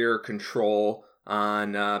exterior control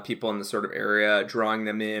on people in the sort of area, drawing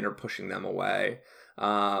them in or pushing them away.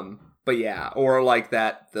 But yeah, or like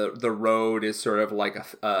that the road is sort of like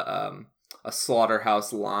a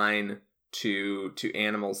slaughterhouse line to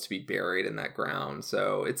animals to be buried in that ground.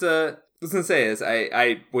 So it's I was gonna say is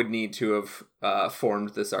I would need to have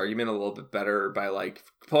formed this argument a little bit better by like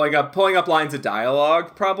pulling up lines of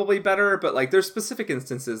dialogue, probably better. But like there's specific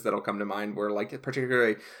instances that'll come to mind where, like,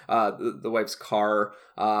 particularly the wife's car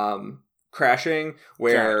crashing,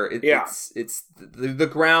 where it's the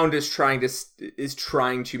ground is trying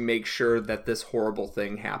to make sure that this horrible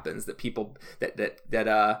thing happens, that people that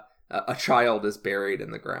a child is buried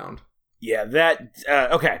in the ground. Yeah,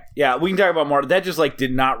 okay. Yeah, we can talk about more. That just like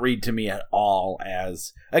did not read to me at all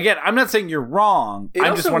as, again, I'm not saying you're wrong.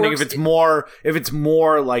 I'm just wondering if it's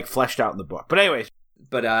more like fleshed out in the book. But anyways.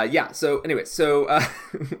 But so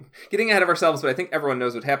getting ahead of ourselves, but I think everyone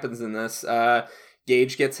knows what happens in this.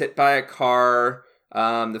 Gage gets hit by a car.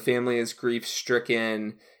 The family is grief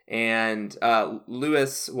stricken, and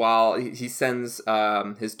Lewis, while he sends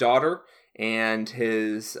his daughter and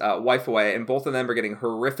his wife away, and both of them are getting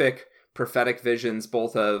horrific prophetic visions,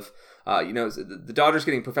 both of the daughter's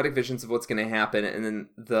getting prophetic visions of what's going to happen, and then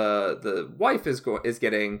the wife is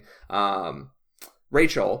getting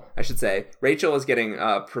Rachel is getting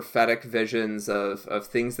prophetic visions of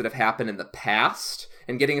things that have happened in the past,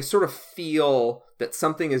 and getting a sort of feel that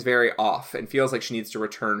something is very off and feels like she needs to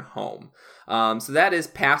return home. So that is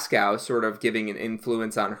Pascal sort of giving an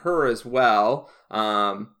influence on her as well.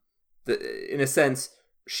 In a sense,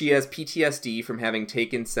 she has PTSD from having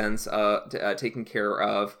taken care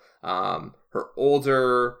of her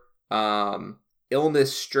older,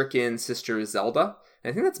 illness-stricken sister Zelda.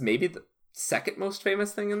 And I think that's maybe the second most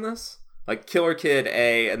famous thing in this. Like Killer Kid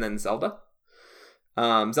A and then Zelda.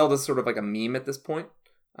 Zelda's sort of like a meme at this point.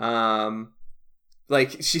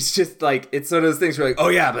 Like, she's just like, it's one of those things where like, oh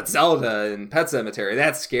yeah, but Zelda and Pet Sematary,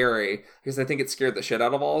 that's scary. Because I think it scared the shit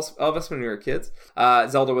out of all of us when we were kids.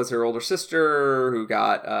 Zelda was her older sister who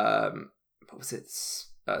got, what was it?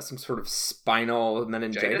 Some sort of spinal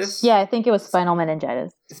meningitis? Yeah, I think it was spinal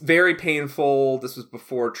meningitis. It's very painful. This was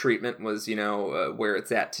before treatment was, where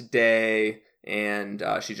it's at today. And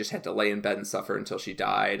she just had to lay in bed and suffer until she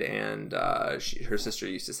died. And her sister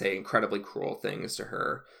used to say incredibly cruel things to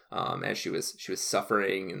her as she was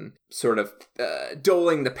suffering and sort of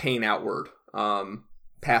doling the pain outward,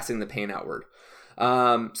 passing the pain outward.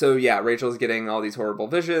 So yeah, Rachel's getting all these horrible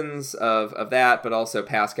visions of that, but also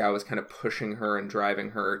Pascal is kind of pushing her and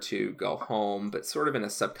driving her to go home, but sort of in a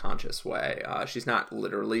subconscious way. She's not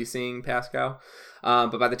literally seeing Pascal,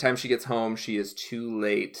 but by the time she gets home, she is too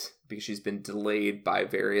late because she's been delayed by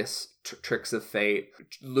various tricks of fate.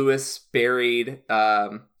 Lewis buried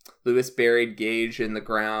Gage in the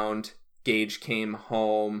ground. Gage came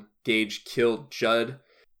home. Gage killed Judd.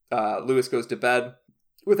 Lewis goes to bed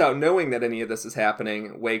without knowing that any of this is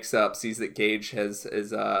happening, wakes up, sees that Gage has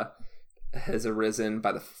arisen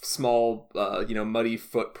by the small, muddy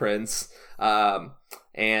footprints,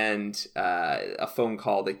 and a phone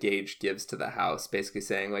call that Gage gives to the house, basically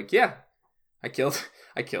saying like, yeah, I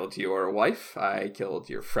killed your wife, I killed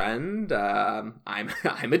your friend, I'm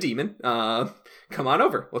a demon, come on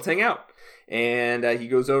over, let's hang out. And he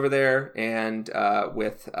goes over there, and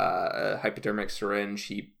with a hypodermic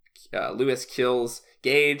syringe, Lewis kills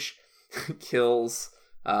Gage, kills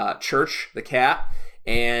Church, the cat,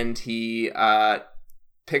 and he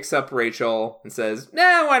picks up Rachel and says,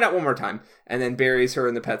 nah, why not one more time? And then buries her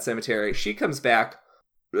in the pet cemetery. She comes back,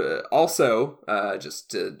 also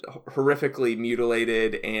just horrifically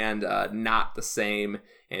mutilated and not the same,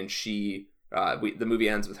 and the movie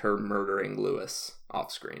ends with her murdering Lewis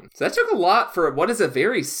off screen. So that took a lot for what is a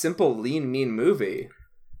very simple, lean, mean movie.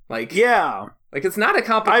 Like, yeah. Like, it's not a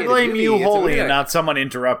complicated movie. I blame you wholly and not someone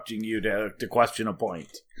interrupting you to question a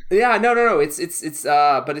point. Yeah, no. It's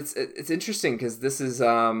interesting because this is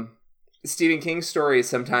Stephen King's stories.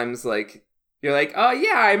 Sometimes, like, you're like, oh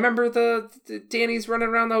yeah, I remember the Danny's running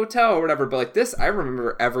around the hotel or whatever. But like this, I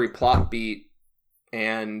remember every plot beat,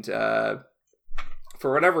 and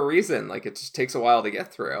for whatever reason, like, it just takes a while to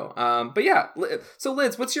get through. But yeah, so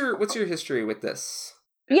Liz, what's your history with this?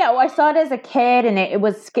 Yeah, well, I saw it as a kid, and it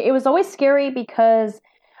was always scary because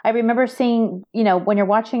I remember seeing, when you're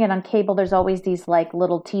watching it on cable, there's always these like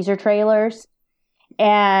little teaser trailers,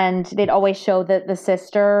 and they'd always show the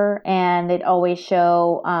sister, and they'd always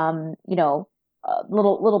show,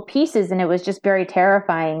 little pieces, and it was just very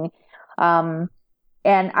terrifying. And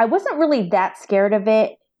I wasn't really that scared of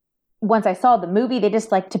it once I saw the movie. They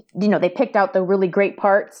just like to, they picked out the really great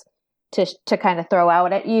parts to kind of throw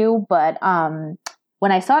out at you, but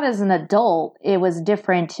when I saw it as an adult, it was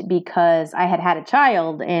different because I had a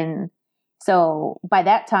child. And so by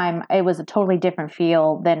that time, it was a totally different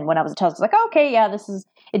feel than when I was a child. It's like, okay, yeah,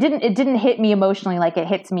 it didn't hit me emotionally like it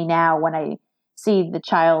hits me now when I see the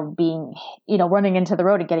child being, running into the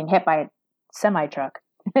road and getting hit by a semi-truck,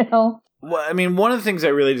 Well, I mean, one of the things I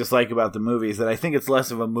really dislike about the movie is that I think it's less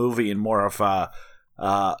of a movie and more of a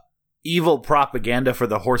evil propaganda for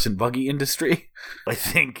the horse and buggy industry. I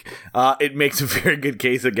think it makes a very good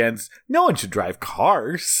case against no one should drive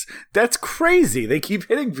cars. That's crazy. They keep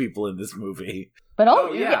hitting people in this movie. But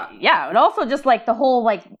and also just like the whole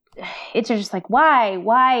like, it's just like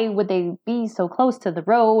why would they be so close to the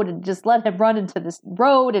road and just let him run into this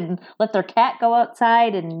road and let their cat go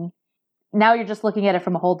outside, and now you're just looking at it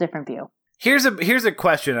from a whole different view. Here's a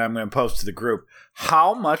question I'm going to pose to the group.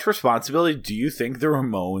 How much responsibility do you think the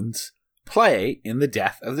Ramones play in the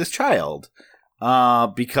death of this child?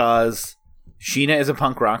 Because Sheena is a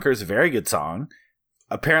Punk Rocker is a very good song.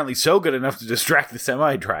 Apparently so good enough to distract the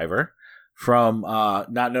semi-driver from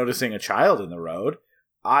not noticing a child in the road.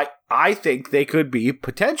 I think they could be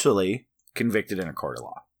potentially convicted in a court of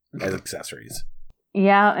law as accessories.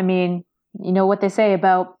 Yeah, I mean, you know what they say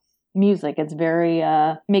about music. It's very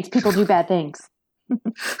makes people do bad things.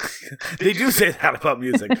 They do say that about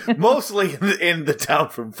music, mostly in the town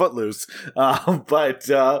from Footloose, but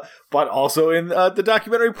also in the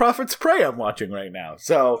documentary Prophet's Prey I'm watching right now.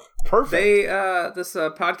 So perfect. This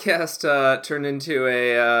podcast turned into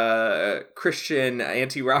a Christian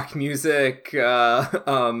anti-rock music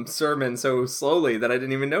sermon so slowly that I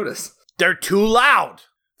didn't even notice. They're too loud.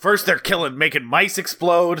 First, they're making mice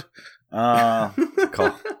explode.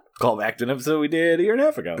 Call back to an episode we did a year and a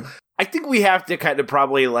half ago. I think we have to kind of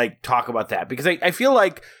probably like talk about that because I feel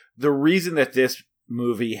like the reason that this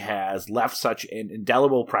movie has left such an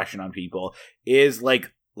indelible impression on people is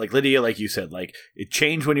like Lydia, like you said, like it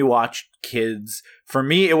changed when you watched kids. For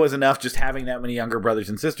me, it was enough just having that many younger brothers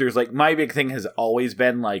and sisters. Like my big thing has always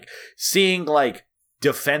been like seeing like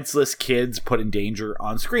defenseless kids put in danger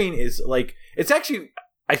on screen is like, it's actually,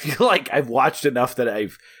 I feel like I've watched enough that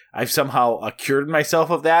I've somehow cured myself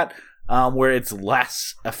of that, where it's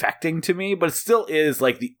less affecting to me, but it still is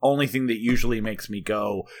like the only thing that usually makes me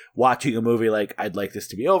go watching a movie like, I'd like this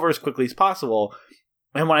to be over as quickly as possible.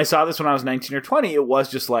 And when I saw this when I was 19 or 20, it was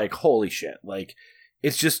just like, holy shit, like,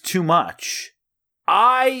 it's just too much.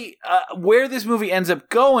 Where this movie ends up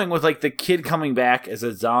going with like the kid coming back as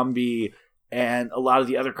a zombie and a lot of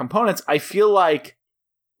the other components, I feel like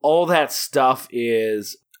all that stuff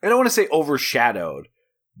is, I don't want to say overshadowed,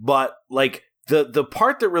 but like the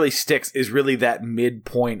part that really sticks is really that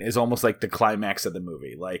midpoint is almost like the climax of the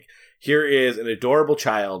movie. Like, here is an adorable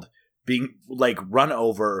child being like run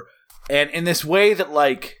over, and in this way that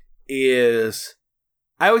like is,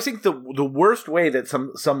 I always think the worst way that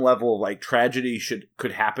some level of like tragedy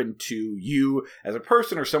could happen to you as a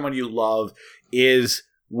person or someone you love is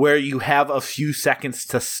where you have a few seconds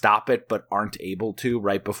to stop it but aren't able to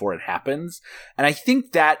right before it happens. And I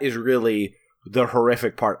think that is really the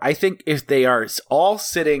horrific part. I think if they are all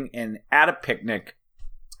sitting at a picnic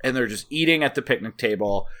and they're just eating at the picnic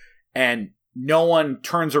table and no one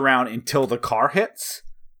turns around until the car hits,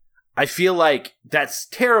 I feel like that's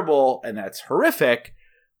terrible and that's horrific.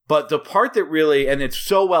 But the part that really, and it's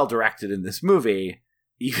so well directed in this movie,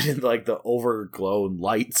 even in like the overglown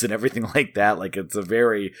lights and everything like that, like it's a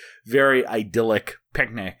very, very idyllic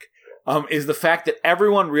picnic, is the fact that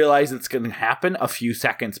everyone realizes it's going to happen a few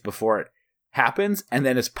seconds before it happens and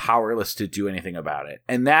then is powerless to do anything about it.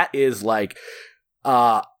 And that is like,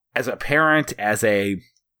 as a parent, as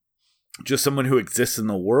just someone who exists in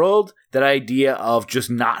the world, that idea of just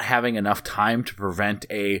not having enough time to prevent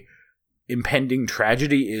a impending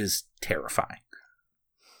tragedy is terrifying.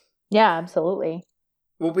 Yeah, absolutely.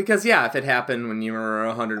 Well, because if it happened when you were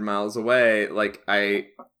 100 miles away, like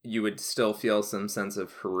you would still feel some sense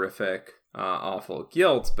of horrific, awful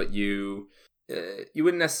guilt, but you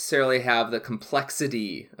wouldn't necessarily have the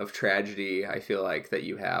complexity of tragedy, I feel like, that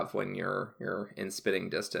you have when you're in spitting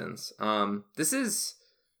distance. This is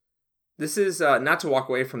not to walk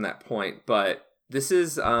away from that point, but this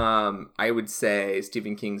is, I would say,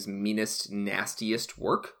 Stephen King's meanest, nastiest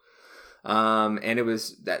work. And it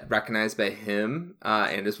was that recognized by him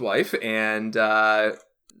and his wife. And the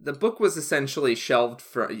book was essentially shelved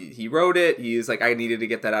he wrote it. He's like, I needed to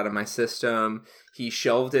get that out of my system. He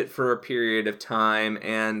shelved it for a period of time.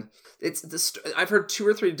 And I've heard 2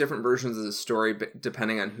 or 3 different versions of the story,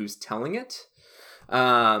 depending on who's telling it.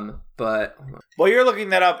 But while you're looking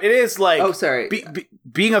that up, it is like, oh, sorry,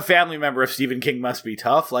 being a family member of Stephen King must be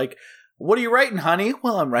tough. Like, what are you writing, honey?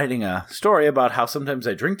 Well, I'm writing a story about how sometimes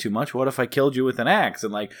I drink too much. What if I killed you with an axe?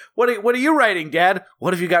 And like, what are you writing, Dad?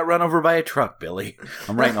 What if you got run over by a truck, Billy?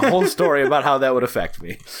 I'm writing a whole story about how that would affect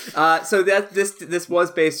me. So that this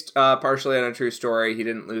was based partially on a true story. He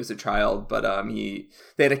didn't lose a child, but they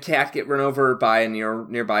had a cat get run over by a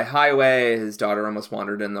nearby highway. His daughter almost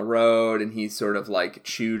wandered in the road, and he sort of like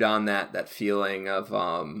chewed on that feeling of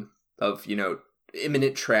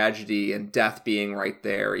imminent tragedy and death being right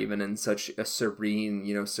there, even in such a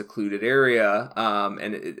serene, secluded area.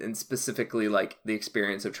 And specifically like the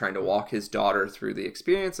experience of trying to walk his daughter through the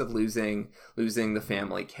experience of losing the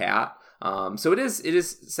family cat. So it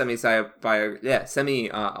is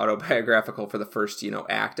semi-autobiographical for the first,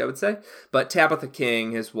 act, I would say. But Tabitha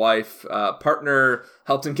King, his wife, partner,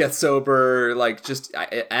 helped him get sober, like just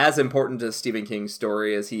as important to Stephen King's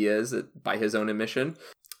story as he is by his own admission.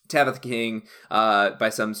 Tabitha King, by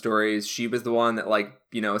some stories, she was the one that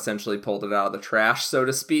essentially pulled it out of the trash, so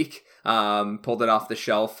to speak, pulled it off the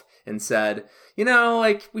shelf and said,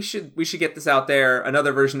 we should get this out there.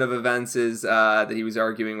 Another version of events is that he was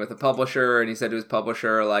arguing with a publisher, and he said to his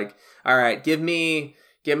publisher, like, all right, give me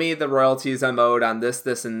the royalties I'm owed on this,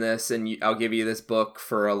 and this, and I'll give you this book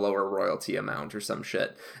for a lower royalty amount or some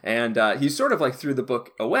shit. And he sort of like threw the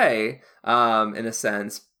book away, in a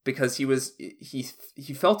sense, because he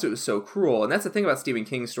felt it was so cruel. And that's the thing about Stephen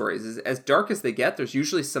King stories, is as dark as they get, there's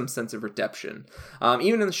usually some sense of redemption.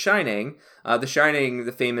 Even in The Shining,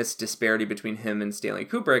 the famous disparity between him and Stanley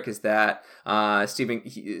Kubrick is that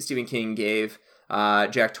Stephen King gave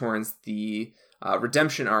Jack Torrance the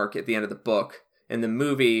redemption arc at the end of the book. In the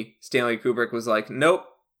movie, Stanley Kubrick was like, nope,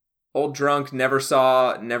 old drunk, never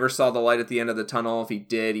saw the light at the end of the tunnel. If he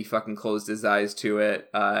did, he fucking closed his eyes to it,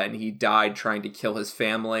 and he died trying to kill his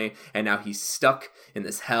family, and now he's stuck in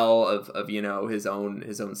this hell of his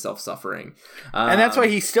own self-suffering. And that's why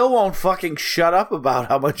he still won't fucking shut up about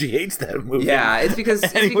how much he hates that movie. Yeah, it's because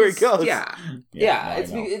anywhere it goes. Yeah.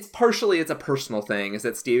 It's partially a personal thing. Is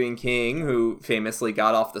that Stephen King, who famously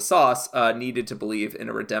got off the sauce, needed to believe in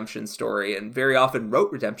a redemption story, and very often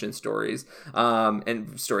wrote redemption stories,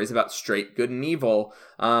 and stories about straight good and evil.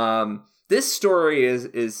 This story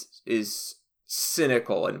is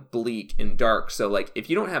cynical and bleak and dark. So like, if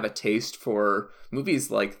you don't have a taste for movies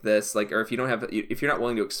like this, like, or if you're not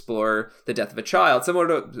willing to explore the death of a child, similar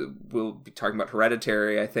to, we'll be talking about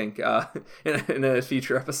Hereditary, I think, in a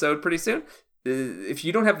future episode pretty soon. If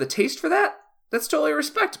you don't have the taste for that, that's totally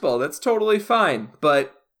respectable. That's totally fine.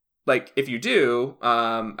 But like, if you do,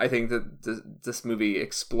 I think that this movie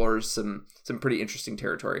explores some pretty interesting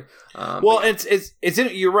territory. Well,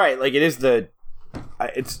 you're right. Like, it is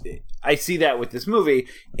I see that with this movie.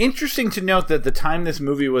 Interesting to note that the time this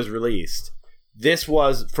movie was released, this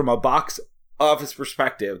was, from a box office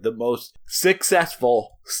perspective, the most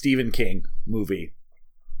successful Stephen King movie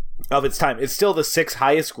of its time. It's still the 6th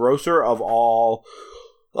highest grosser of all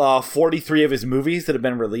 43 of his movies that have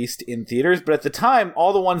been released in theaters. But at the time,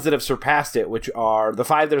 all the ones that have surpassed it, which are the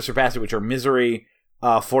 5 that have surpassed it, which are Misery,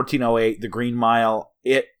 1408, The Green Mile,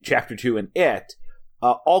 It, Chapter 2, and It,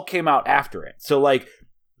 all came out after it. So, like,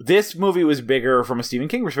 this movie was bigger from a Stephen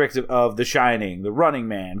King perspective of The Shining, The Running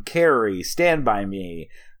Man, Carrie, Stand By Me.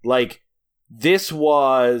 Like, this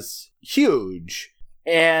was huge.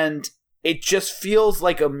 And it just feels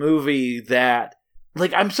like a movie that,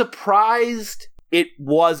 like, I'm surprised it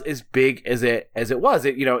was as big as it was.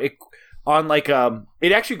 It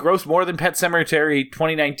actually grossed more than Pet Sematary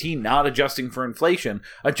 2019, not adjusting for inflation.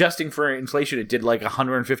 Adjusting for inflation, it did like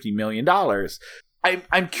 $150 million.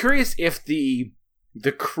 I'm curious if the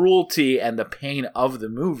cruelty and the pain of the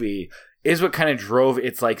movie is what kind of drove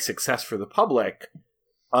its like success for the public,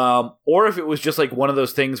 or if it was just like one of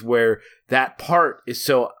those things where that part is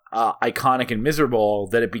so iconic and miserable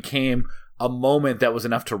that it became a moment that was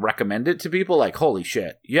enough to recommend it to people. Like, holy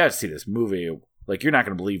shit, you gotta see this movie. Like, you're not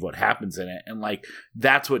gonna believe what happens in it. And like,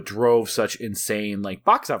 that's what drove such insane like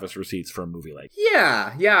box office receipts for a movie like.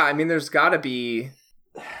 Yeah. I mean, there's gotta be.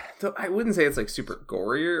 Though I wouldn't say it's like super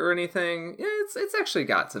gory or anything. Yeah, it's actually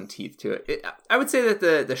got some teeth to it. I would say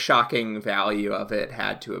that the shocking value of it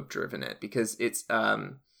had to have driven it, because it's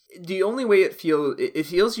the only way it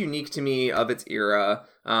feels unique to me of its era,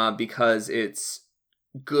 because it's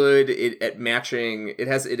good at matching. It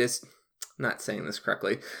is. I'm not saying this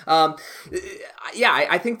correctly.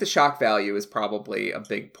 I think the shock value is probably a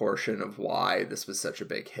big portion of why this was such a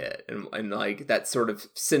big hit, and like that sort of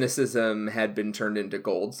cynicism had been turned into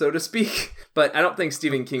gold, so to speak. But I don't think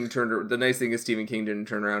Stephen King the nice thing is Stephen King didn't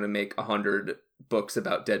turn around and make 100 books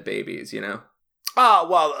about dead babies, you know?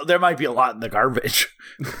 Well, there might be a lot in the garbage.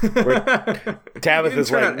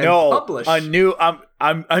 Tabitha's like, no,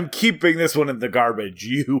 I'm keeping this one in the garbage.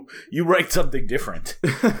 You write something different.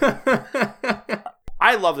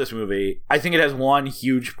 I love this movie. I think it has one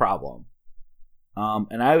huge problem.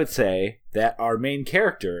 And I would say that our main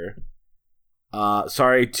character,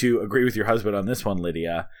 sorry to agree with your husband on this one,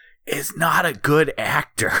 Lydia, is not a good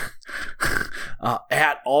actor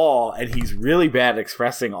at all, and he's really bad at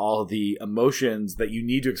expressing all the emotions that you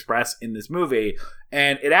need to express in this movie.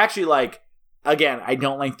 And it actually, like, again, I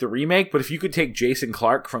don't like the remake, but if you could take Jason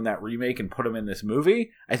Clarke from that remake and put him in this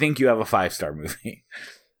movie, I think you have a 5-star movie.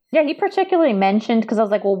 Yeah, he particularly mentioned, because I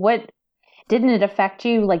was like, well, what didn't it affect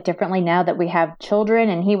you like differently now that we have children?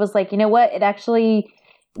 And he was like, you know what, it actually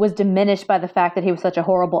was diminished by the fact that he was such a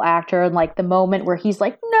horrible actor, and like the moment where he's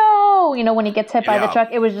like, no, you know, when he gets hit by the truck,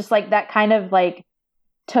 it was just like that kind of like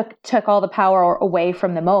took all the power away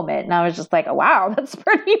from the moment. And I was just like, oh, wow, that's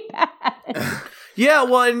pretty bad. Yeah,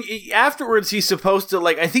 well, and afterwards he's supposed to,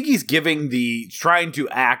 like, I think he's trying to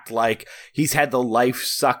act like he's had the life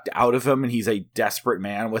sucked out of him and he's a desperate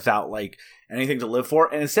man without like anything to live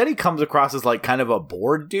for. And instead he comes across as like kind of a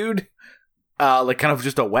bored dude, like kind of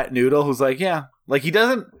just a wet noodle who's like, yeah, like he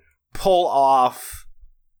doesn't pull off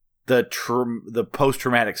the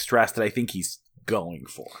post-traumatic stress that I think he's going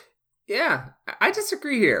for. Yeah, I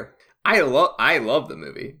disagree here. I love the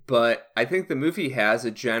movie, but I think the movie has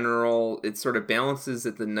it sort of balances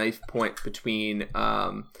at the knife point between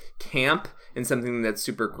camp and something that's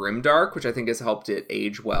super grimdark, which I think has helped it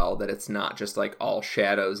age well, that it's not just like all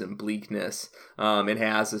shadows and bleakness. It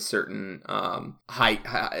has a certain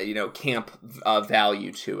camp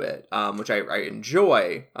value to it, which I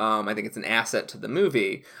enjoy. I think it's an asset to the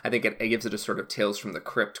movie. I think it gives it a sort of Tales from the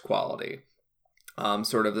Crypt quality.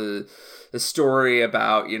 Sort of the story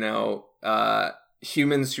about,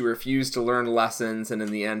 humans who refuse to learn lessons and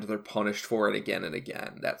in the end they're punished for it again and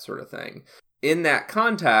again, that sort of thing. In that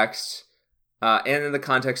context, and in the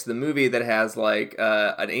context of the movie that has like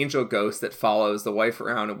an angel ghost that follows the wife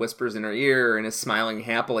around and whispers in her ear and is smiling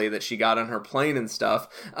happily that she got on her plane and stuff,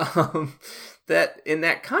 that in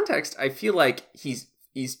that context, I feel like he's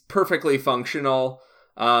perfectly functional.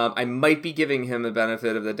 I might be giving him the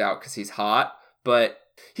benefit of the doubt because he's hot, but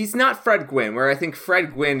he's not Fred Gwynne, where I think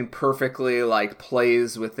Fred Gwynne perfectly like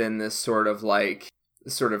plays within this sort of like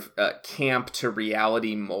sort of camp to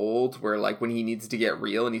reality mold where like when he needs to get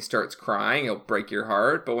real and he starts crying, it'll break your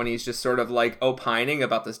heart. But when he's just sort of like opining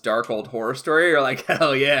about this dark old horror story, you're like,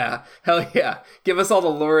 hell yeah, give us all the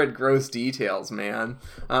lurid, gross details, man.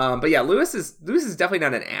 But yeah, Lewis is definitely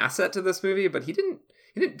not an asset to this movie, but he didn't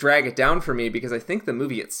drag it down for me because I think the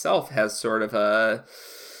movie itself has sort of a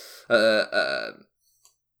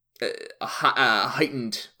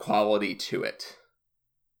heightened quality to it.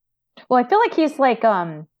 Well, I feel like he's like,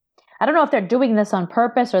 I don't know if they're doing this on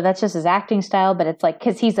purpose or that's just his acting style, but it's like,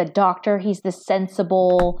 because he's a doctor, he's this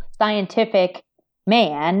sensible, scientific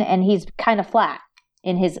man, and he's kind of flat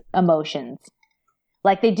in his emotions.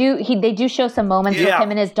 Like they do show some moments with him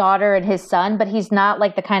and his daughter and his son, but he's not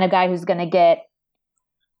like the kind of guy who's going to get,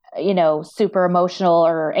 super emotional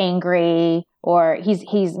or angry, or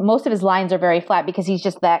he's most of his lines are very flat because he's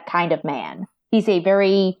just that kind of man. He's a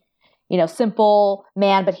very simple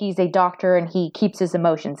man, but he's a doctor and he keeps his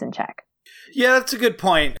emotions in check. Yeah, that's a good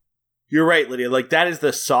point. You're right, Lydia. Like, that is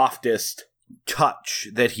the softest touch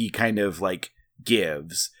that he kind of, like,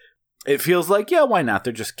 gives. It feels like, yeah, why not?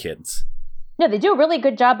 They're just kids. No, they do a really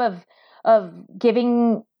good job of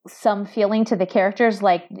giving some feeling to the characters,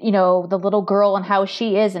 like, the little girl and how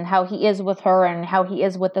she is and how he is with her and how he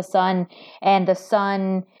is with the son. And the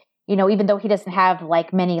son, even though he doesn't have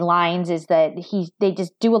like many lines, is that they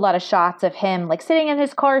just do a lot of shots of him like sitting in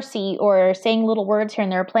his car seat or saying little words here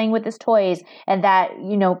and there, playing with his toys, and that,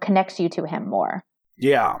 connects you to him more.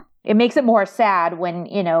 Yeah. It makes it more sad when,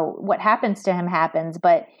 what happens to him happens,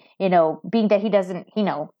 but, being that he doesn't,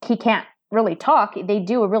 he can't really talk, they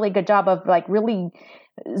do a really good job of like really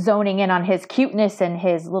zoning in on his cuteness and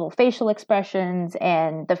his little facial expressions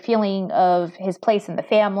and the feeling of his place in the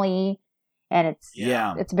family. And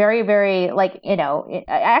it's very, very like, I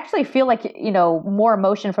actually feel like, more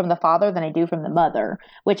emotion from the father than I do from the mother,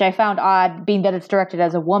 which I found odd, being that it's directed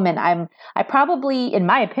as a woman. I probably, in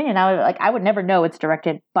my opinion, I would never know it's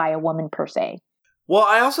directed by a woman per se. Well,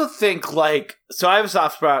 I also think so I have a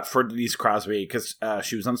soft spot for Denise Crosby because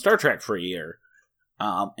she was on Star Trek for a year.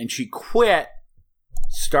 And she quit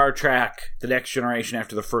Star Trek The Next Generation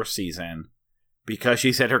after the first season because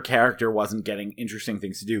she said her character wasn't getting interesting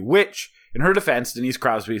things to do, which, in her defense, Denise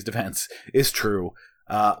Crosby's defense, is true.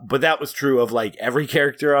 But that was true of like every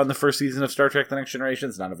character on the first season of Star Trek The Next Generation.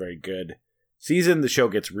 It's not a very good season. The show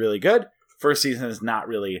gets really good. First season is not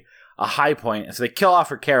really a high point. And so they kill off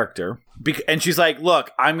her character. And she's like,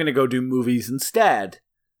 look, I'm going to go do movies instead.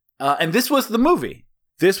 And this was the movie.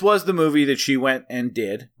 This was the movie that she went and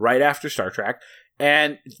did right after Star Trek.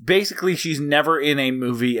 And basically, she's never in a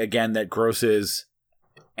movie again that grosses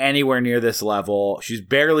anywhere near this level. She's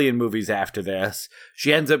barely in movies after this.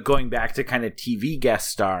 She ends up going back to kind of TV guest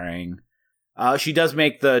starring. She does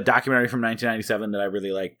make the documentary from 1997 that I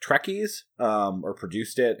really like, Trekkies, or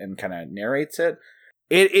produced it and kind of narrates it.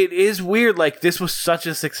 It is weird. Like, this was such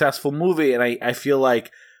a successful movie, and I feel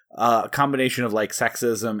like a combination of like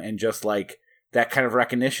sexism and just like that kind of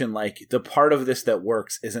recognition, like the part of this that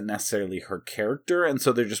works isn't necessarily her character, and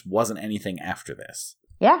so there just wasn't anything after this.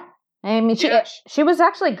 Yeah. I mean, she was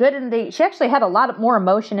actually good she actually had a lot more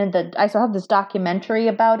emotion I still have this documentary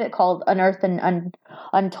about it called Unearthed and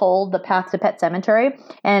Untold, The Path to Pet Cemetery.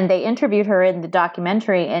 And they interviewed her in the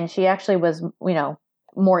documentary, and she actually was,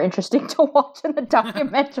 more interesting to watch in the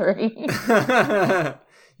documentary.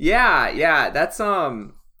 Yeah.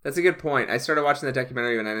 That's a good point. I started watching the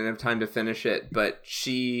documentary when I didn't have time to finish it, but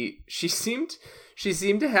she seemed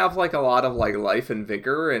to have like a lot of like life and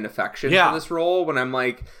vigor and affection for this role. When I'm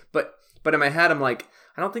like, but in my head I'm like,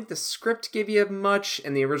 I don't think the script gave you much,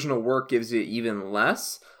 and the original work gives you even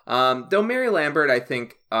less. Though Mary Lambert, I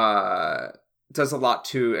think, does a lot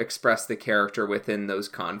to express the character within those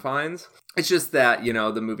confines. It's just that,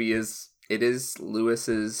 the movie is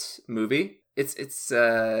Lewis's movie. It's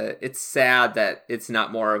sad that it's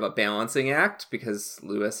not more of a balancing act, because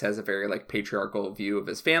Lewis has a very like patriarchal view of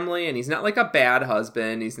his family, and he's not like a bad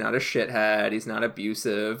husband, he's not a shithead, he's not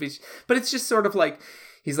abusive, but it's just sort of like,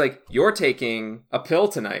 he's like, you're taking a pill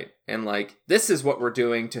tonight, and like, this is what we're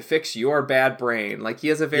doing to fix your bad brain. Like, he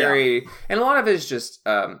has a very, and a lot of it is just,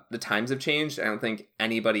 the times have changed. I don't think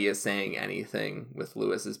anybody is saying anything with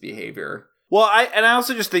Lewis's behavior. Well, I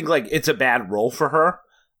also just think like it's a bad role for her.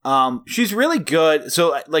 She's really good.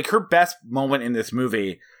 So like her best moment in this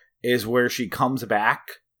movie is where she comes back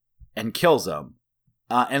and kills him.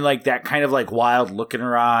 And like that kind of like wild look in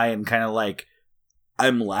her eye, and kind of like,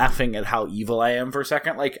 I'm laughing at how evil I am for a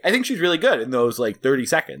second. Like, I think she's really good in those like 30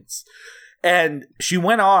 seconds. And she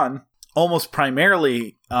went on almost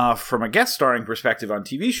primarily from a guest starring perspective on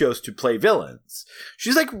TV shows to play villains.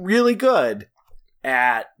 She's like really good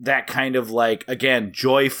at that kind of like, again,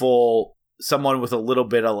 joyful, someone with a little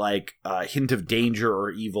bit of like a hint of danger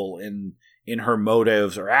or evil in her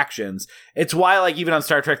motives or actions. It's why, like, even on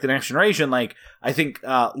Star Trek The Next Generation, like, I think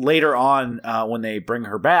later on when they bring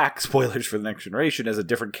her back, spoilers for The Next Generation, as a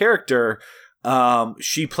different character,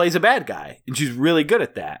 she plays a bad guy, and she's really good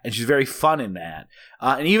at that, and she's very fun in that.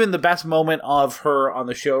 And even the best moment of her on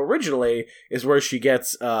the show originally is where she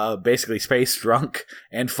gets basically space drunk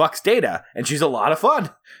and fucks Data, and she's a lot of fun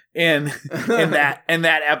in that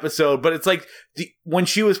episode. But it's like when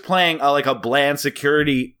she was playing like a bland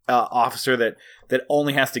security officer that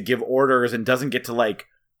only has to give orders and doesn't get to like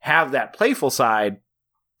have that playful side,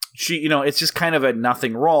 she, you know, it's just kind of a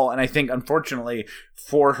nothing role. And I think, unfortunately,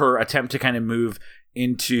 for her attempt to kind of move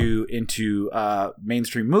into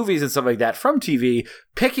mainstream movies and stuff like that from TV,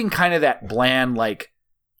 picking kind of that bland like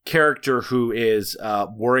character who is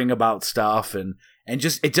worrying about stuff and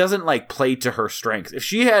just, it doesn't like play to her strengths. If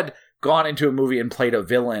she had gone into a movie and played a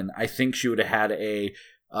villain, I think she would have had a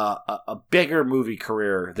bigger movie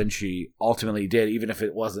career than she ultimately did, even if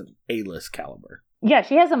it wasn't A-list caliber. Yeah,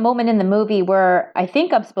 she has a moment in the movie where I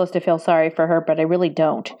think I'm supposed to feel sorry for her, but I really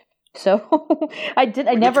don't. So I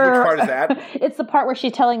never. Which part is that? It's the part where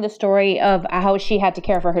she's telling the story of how she had to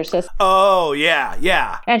care for her sister. Oh,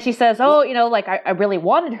 yeah. And she says, oh, you know, like I really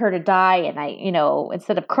wanted her to die. And I, you know,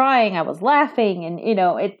 instead of crying, I was laughing. And, you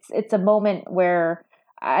know, it's a moment where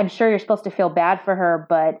I'm sure you're supposed to feel bad for her,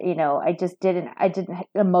 but, you know, I didn't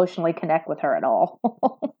emotionally connect with her at all.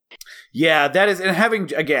 Yeah, that is, and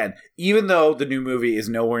having, again, even though the new movie is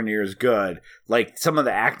nowhere near as good, like, some of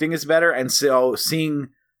the acting is better, and so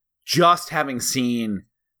having seen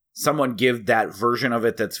someone give that version of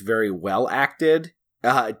it that's very well acted,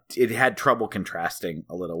 it had trouble contrasting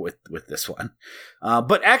a little with this one.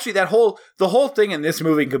 But actually, the whole thing in this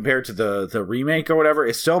movie compared to the remake or whatever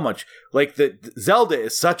is so much, like, the Zelda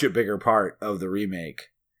is such a bigger part of the remake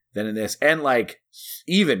than in this, and, like,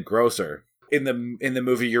 even grosser. In the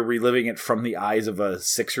movie, you're reliving it from the eyes of a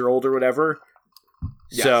 6-year-old or whatever.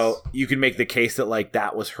 Yes. So you can make the case that like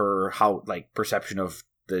that was her perception of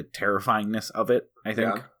the terrifyingness of it, I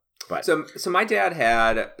think. Yeah. But so my dad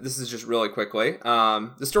had, this is just really quickly.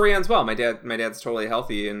 The story ends well. My dad's totally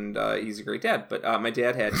healthy and he's a great dad. But my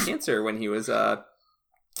dad had cancer when he was when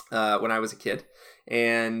I was a kid,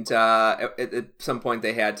 and at some point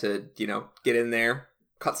they had to get in there,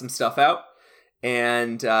 cut some stuff out.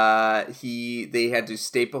 And they had to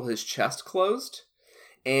staple his chest closed,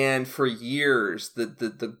 and for years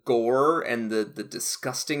the gore and the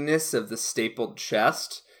disgustingness of the stapled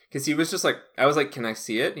chest, because he was just like, I was like, can I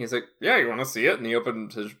see it? And he's like, yeah, you want to see it? And he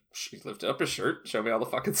lifted up his shirt, showed me all the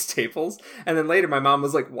fucking staples, and then later my mom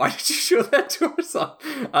was like, why did you show that to our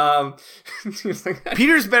son? He was like,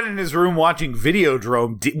 Peter's been in his room watching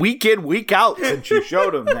Videodrome week in, week out since you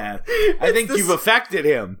showed him that. I think you've affected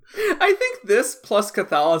him. I think this plus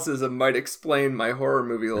Catholicism might explain my horror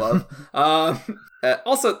movie love.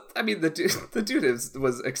 Also, I mean, the dude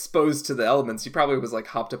was exposed to the elements. He probably was like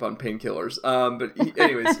hopped up on painkillers. But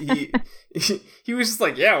he was just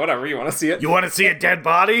like, yeah, whatever. You want to see it? You want to see a dead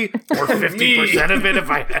body? Or 50% of it if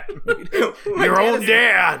I had your own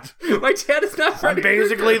dad. My dad is not. I'm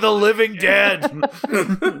basically the living dead.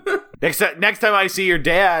 Next time I see your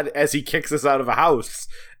dad as he kicks us out of a house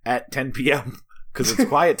at 10 p.m. because it's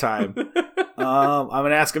quiet time, I'm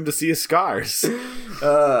gonna ask him to see his scars. You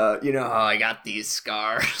know how I got these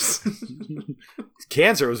scars.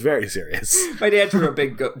 Cancer was very serious. My dad drew a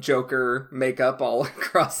big Joker makeup all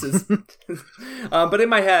across his. But in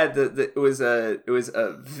my head, it was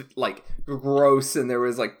like gross, and there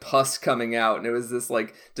was like pus coming out, and it was this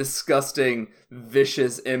like disgusting,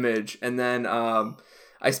 vicious image. And then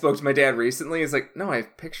I spoke to my dad recently. He's like, no, I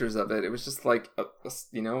have pictures of it. It was just like, a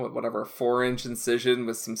 4-inch incision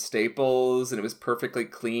with some staples, and it was perfectly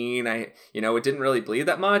clean. It didn't really bleed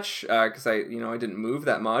that much because I didn't move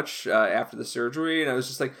that much after the surgery. And I was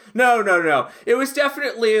just like, no. It was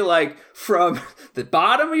definitely like from the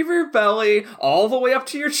bottom of your belly all the way up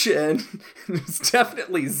to your chin. It was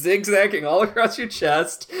definitely zigzagging all across your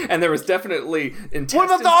chest. And there was definitely intestines. What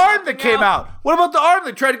about the arm that came out? What about the arm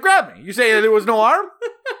that tried to grab me? You say there was no arm?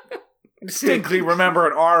 I distinctly remember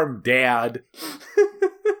an arm, Dad.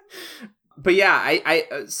 But yeah,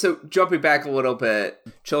 so jumping back a little bit,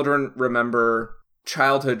 children remember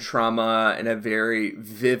childhood trauma in a very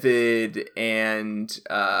vivid and,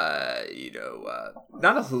 not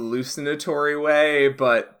a hallucinatory way,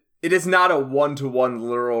 but it is not a one-to-one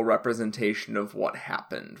literal representation of what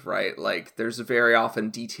happened, right? Like, there's very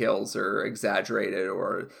often details are exaggerated,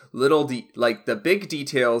 or like the big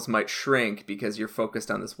details might shrink because you're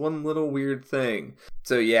focused on this one little weird thing.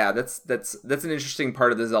 So yeah, that's an interesting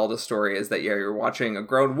part of the Zelda story, is that you're watching a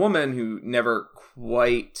grown woman who never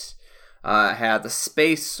quite had the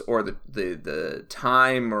space or the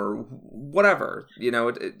time or whatever,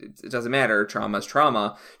 it doesn't matter. Trauma is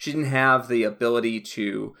trauma. She didn't have the ability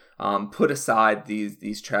to put aside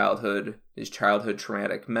these childhood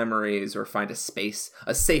traumatic memories, or find a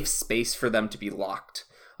safe space for them to be locked,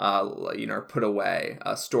 or put away,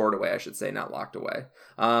 stored away, I should say, not locked away.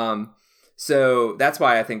 So that's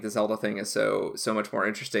why I think the Zelda thing is so much more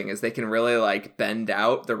interesting, is they can really like bend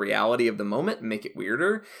out the reality of the moment and make it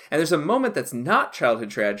weirder. And there's a moment that's not childhood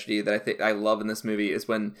tragedy that I think I love in this movie, is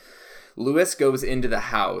when Lewis goes into the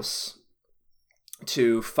house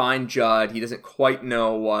to find Judd. He doesn't quite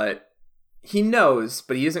know what he knows,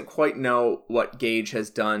 but he doesn't quite know what Gage has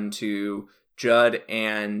done to Judd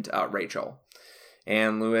and Rachel.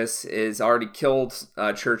 And Lewis is already killed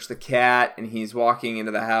Church the cat, and he's walking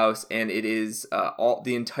into the house, and it is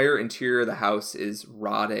the entire interior of the house is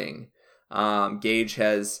rotting. Gage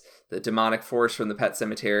has the demonic force from the pet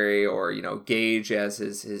cemetery, or Gage as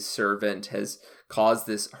his servant has caused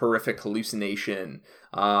this horrific hallucination,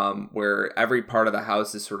 where every part of the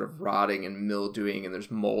house is sort of rotting and mildewing, and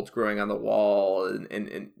there's mold growing on the wall,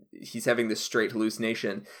 and he's having this straight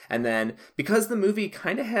hallucination. And then, because the movie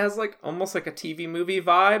kind of has like almost like a TV movie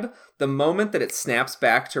vibe, the moment that it snaps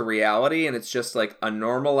back to reality and it's just like a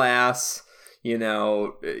normal ass,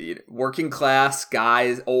 working class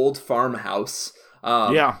guy's old farmhouse,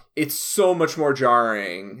 it's so much more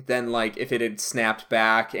jarring than like if it had snapped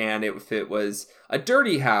back and if it was a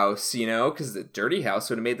dirty house, because the dirty house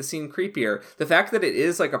would have made the scene creepier. The fact that it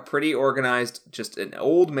is like a pretty organized, just an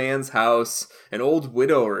old man's house, an old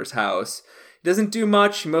widower's house, doesn't do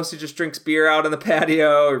much. He mostly just drinks beer out on the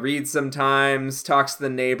patio, reads sometimes, talks to the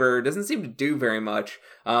neighbor, doesn't seem to do very much.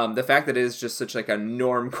 The fact that it is just such like a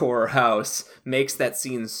normcore house makes that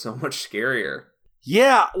scene so much scarier.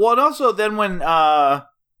 Yeah, well, and also then when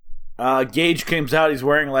Gage comes out, he's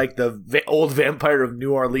wearing like the old Vampire of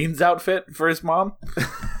New Orleans outfit for his mom.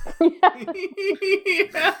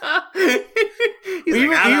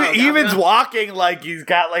 Even's walking like he's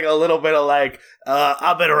got like a little bit of like,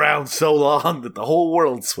 I've been around so long that the whole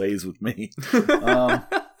world sways with me.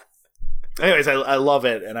 Anyways, I love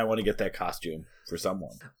it, and I want to get that costume for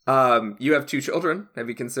someone. You have 2 children. Have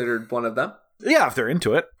you considered one of them? Yeah, if they're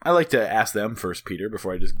into it. I like to ask them first, Peter,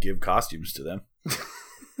 before I just give costumes to them.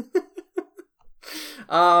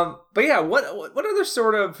 But yeah, what other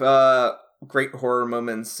sort of great horror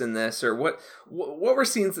moments in this, or what were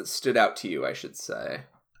scenes that stood out to you, I should say?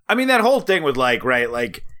 I mean, that whole thing with like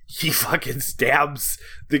he fucking stabs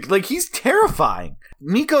he's terrifying.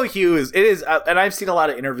 Nico Hughes, it is, and I've seen a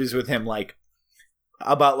lot of interviews with him like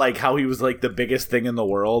about like how he was like the biggest thing in the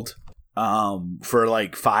world for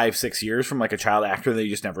like 5-6 years, from like a child actor that he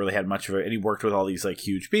just never really had much of it, and he worked with all these like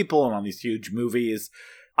huge people and all these huge movies.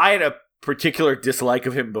 I had a particular dislike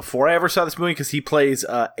of him before I ever saw this movie, because he plays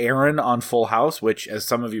Aaron on Full House, which, as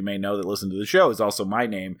some of you may know that listen to the show, is also my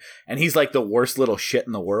name, and he's like the worst little shit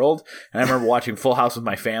in the world. And I remember watching Full House with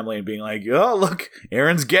my family and being like, oh, look,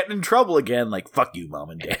 Aaron's getting in trouble again. Like, fuck you,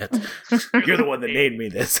 mom and dad. You're the one that named me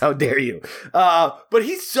this. How dare you? But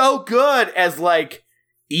he's so good as like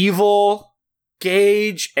evil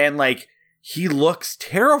Gage, and like he looks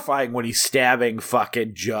terrifying when he's stabbing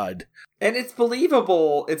fucking Judd. And it's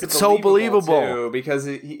believable. It's so believable too, because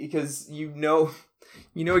you know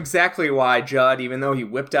exactly why Judd, even though he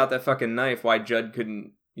whipped out that fucking knife, why Judd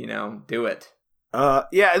couldn't, do it.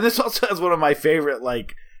 Yeah, and this also has one of my favorite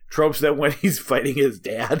like tropes, that when he's fighting his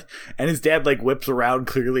dad, and his dad like whips around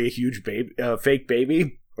clearly a huge fake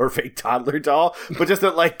baby or fake toddler doll, but just to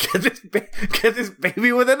like get this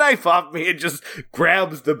baby with a knife off me, and just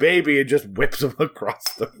grabs the baby and just whips him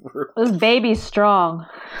across the room. This baby's strong,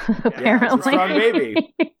 apparently. Yeah, it's a strong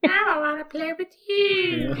baby. I don't want to play with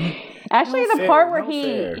you. Yeah. Actually, No the fair, part where no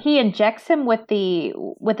fair. he injects him with the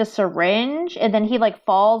syringe, and then he like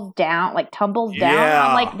falls down, like tumbles down. Yeah.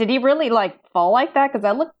 I'm like, did he really like fall like that? Because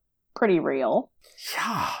that looked pretty real.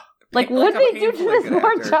 Yeah. Like, what did they do to this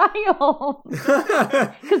poor child?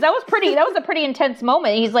 Because that was a pretty intense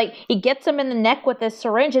moment. He's like, he gets him in the neck with this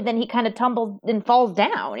syringe, and then he kind of tumbles and falls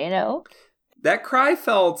down, That cry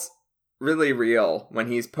felt really real when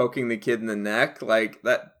he's poking the kid in the neck, like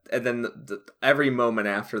that. And then every moment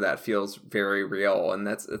after that feels very real. And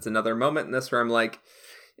that's another moment in this where I'm like,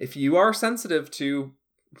 if you are sensitive to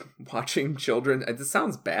watching children, this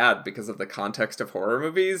sounds bad because of the context of horror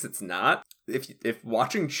movies. It's not. If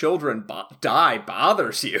watching children die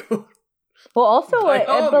bothers you. Well, also, By I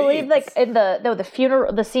all believe, means. like in the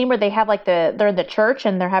funeral, the scene where they have like they're in the church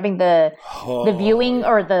and they're having the viewing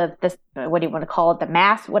or the what do you want to call it, the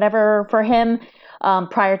mass, whatever, for him,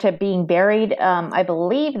 prior to being buried. I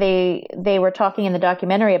believe they were talking in the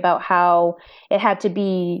documentary about how it had to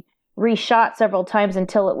be reshot several times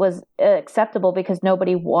until it was acceptable because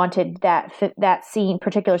nobody wanted that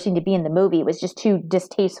particular scene to be in the movie. It was just too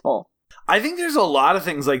distasteful. I think there's a lot of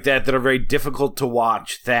things like that are very difficult to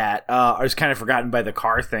watch that are just kind of forgotten by the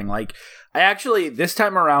car thing. Like, I actually, this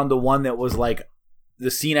time around, the one that was like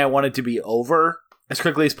the scene I wanted to be over as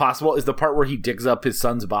quickly as possible is the part where he digs up his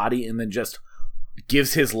son's body and then just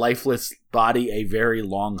gives his lifeless body a very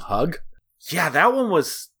long hug. Yeah, that one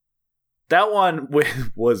was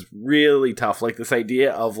really tough. Like, this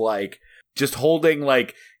idea of like just holding,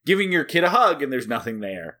 like giving your kid a hug and there's nothing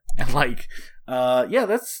there. And like,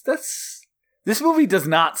 that's this movie does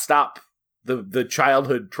not stop the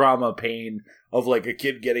childhood trauma pain of like a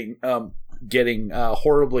kid getting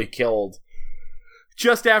horribly killed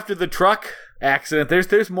just after the truck accident.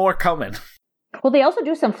 There's more coming. Well, they also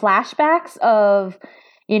do some flashbacks of,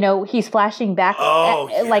 he's flashing back.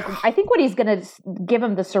 Like, I think when he's going to give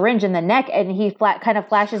him the syringe in the neck and he kind of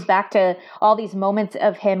flashes back to all these moments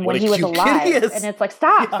of him when he was alive. And it's like,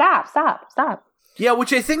 stop. Yeah,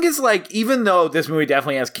 which I think is like, even though this movie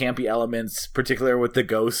definitely has campy elements, particularly with the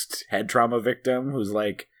ghost head trauma victim, who's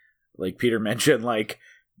like Peter mentioned, like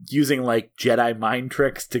using like Jedi mind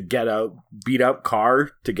tricks to get a beat up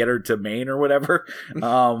car to get her to Maine or whatever.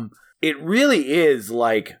 It really is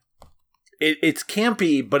like, it's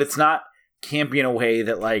campy, but it's not campy in a way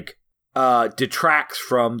that like detracts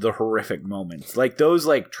from the horrific moments. Like those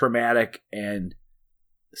like traumatic and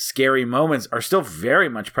scary moments are still very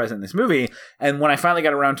much present in this movie. And when I finally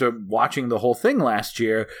got around to watching the whole thing last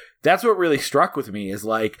year, that's what really struck with me is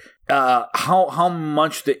like how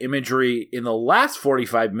much the imagery in the last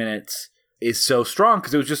 45 minutes is so strong,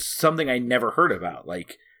 because it was just something I never heard about.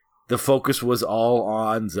 Like the focus was all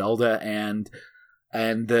on Zelda and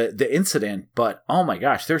the incident, but oh my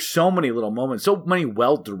gosh, there's so many little moments, so many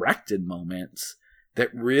well-directed moments that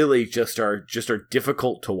really just are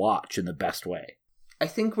difficult to watch in the best way. I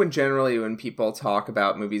think when people talk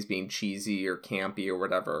about movies being cheesy or campy or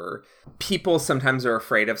whatever, people sometimes are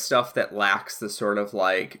afraid of stuff that lacks the sort of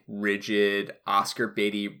like rigid Oscar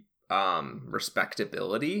baity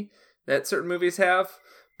respectability that certain movies have.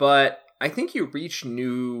 But I think you reach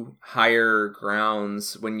new higher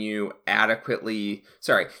grounds when you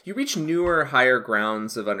reach newer higher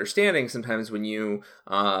grounds of understanding sometimes when you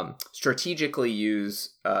strategically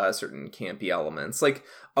use certain campy elements. Like,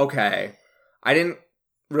 okay, I didn't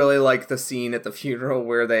really like the scene at the funeral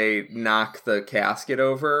where they knock the casket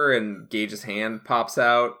over and Gage's hand pops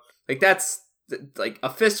out. Like, that's like a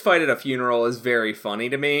fist fight at a funeral is very funny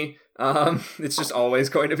to me. It's just always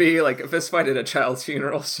going to be like a fist fight at a child's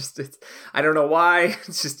funeral. It's I don't know why.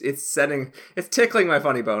 It's tickling my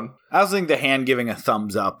funny bone. I also think the hand giving a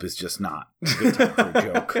thumbs up is just not a good time for a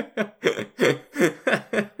joke.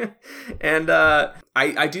 And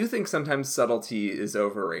I do think sometimes subtlety is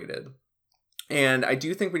overrated. And I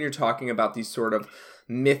do think when you're talking about these sort of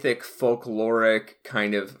mythic, folkloric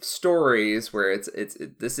kind of stories where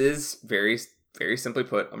this is very, very simply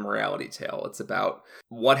put, a morality tale. It's about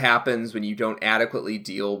what happens when you don't adequately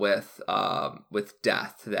deal with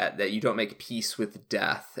death, that you don't make peace with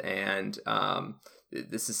death. And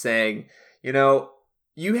this is saying,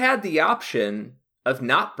 you had the option of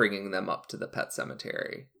not bringing them up to the pet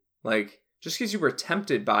cemetery. Like, just because you were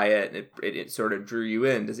tempted by it and it sort of drew you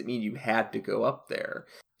in, doesn't mean you had to go up there.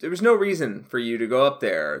 There was no reason for you to go up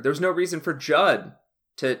there. There was no reason for Judd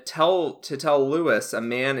to tell Lewis, a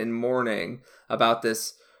man in mourning, about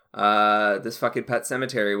this fucking pet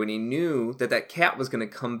cemetery when he knew that cat was going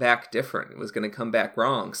to come back different. It was going to come back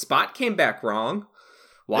wrong. Spot came back wrong.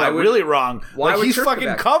 Really wrong. Why would he's Chirp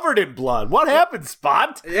fucking covered in blood. What happened,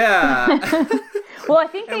 Spot? Yeah. Well, I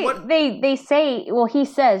think they say, well,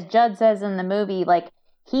 Judd says in the movie, like,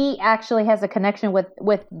 he actually has a connection with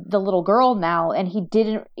the little girl now, and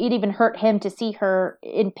it even hurt him to see her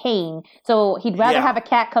in pain. So he'd rather have a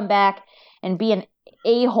cat come back and be an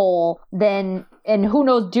a-hole than, and he's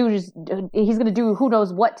going to do who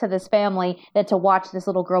knows what to this family, than to watch this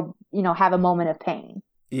little girl, have a moment of pain.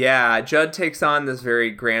 Yeah, Judd takes on this very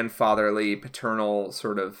grandfatherly, paternal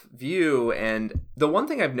sort of view, and the one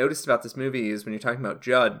thing I've noticed about this movie is when you're talking about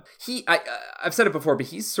Judd, I've said it before, but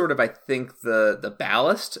he's sort of, I think, the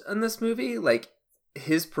ballast in this movie. Like,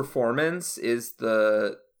 his performance is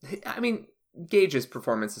Gage's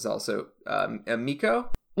performance is also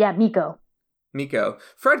Miko. Yeah, Miko.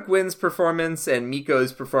 Fred Gwynn's performance and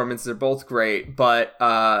Miko's performance are both great, but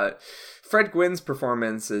Fred Gwynn's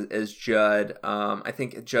performance as Judd, I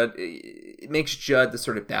think it makes Judd the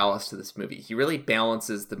sort of ballast to this movie. He really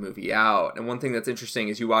balances the movie out. And one thing that's interesting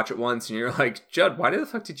is you watch it once and you're like, Judd, why the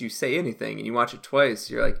fuck did you say anything? And you watch it twice,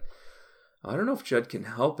 you're like, I don't know if Judd can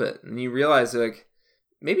help it. And you realize, like,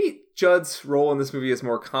 maybe Judd's role in this movie is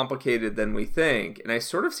more complicated than we think. And I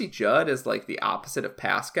sort of see Judd as like the opposite of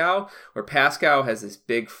Pascow, where Pascow has this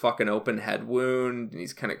big fucking open head wound and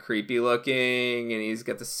he's kind of creepy looking and he's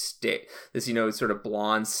got this sort of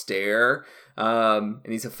blonde stare. And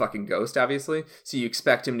he's a fucking ghost, obviously. So you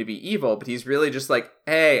expect him to be evil, but he's really just like,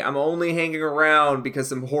 hey, I'm only hanging around because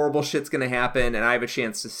some horrible shit's gonna happen and I have a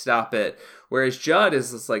chance to stop it. Whereas Judd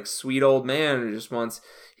is this like sweet old man who just wants...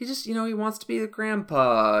 he wants to be the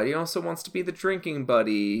grandpa. He also wants to be the drinking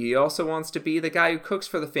buddy. He also wants to be the guy who cooks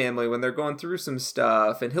for the family when they're going through some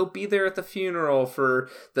stuff. And he'll be there at the funeral for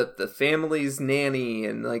the family's nanny.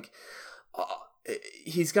 And like,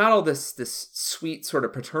 he's got all this sweet sort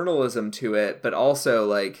of paternalism to it. But also,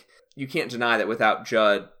 like, you can't deny that without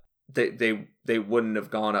Judd, they wouldn't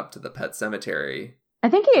have gone up to the pet cemetery. I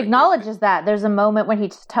think he acknowledges that. There's a moment when he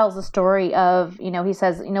tells the story of, he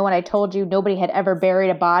says, when I told you nobody had ever buried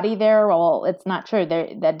a body there, well, it's not true.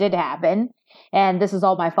 That did happen. And this is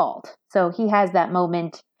all my fault. So he has that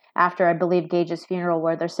moment after, I believe, Gage's funeral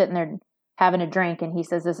where they're sitting there having a drink and he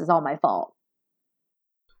says, this is all my fault.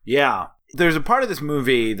 Yeah. There's a part of this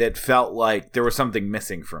movie that felt like there was something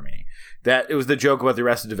missing for me. That it was the joke about the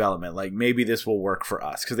Arrested Development. Like, maybe this will work for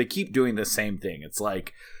us. Because they keep doing the same thing. It's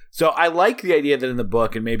like... So I like the idea that in the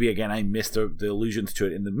book, and maybe, again, I missed the allusions to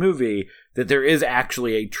it in the movie, that there is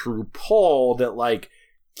actually a true pull that, like,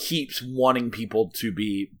 keeps wanting people to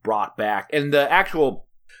be brought back. And the actual...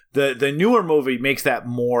 The newer movie makes that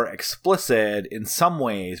more explicit in some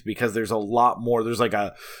ways because there's a lot more... There's, like,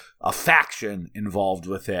 a faction involved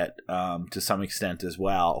with it to some extent as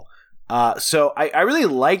well. So I really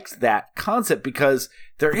liked that concept because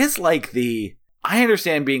there is, like, I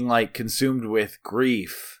understand being, like, consumed with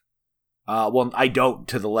grief. Well, I don't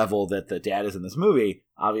to the level that the dad is in this movie,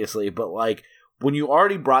 obviously, but, like, when you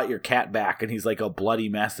already brought your cat back and he's, like, a bloody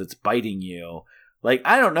mess that's biting you, like,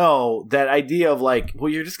 I don't know, that idea of, like, well,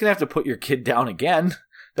 you're just gonna have to put your kid down again.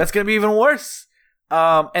 That's gonna be even worse.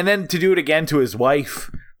 And then to do it again to his wife,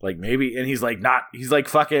 like, maybe, and he's like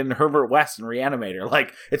fucking Herbert West in Reanimator.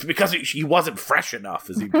 Like, it's because he wasn't fresh enough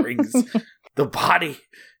as he brings the body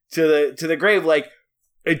to the grave. Like,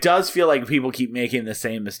 it does feel like people keep making the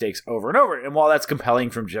same mistakes over and over. And while that's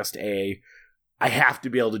compelling from just I have to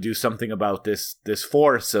be able to do something about this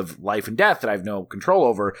force of life and death that I have no control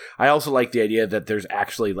over, I also like the idea that there's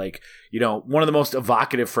actually, like, one of the most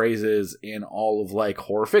evocative phrases in all of, like,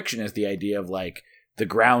 horror fiction is the idea of, like, the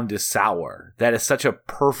ground is sour. That is such a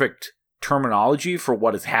perfect terminology for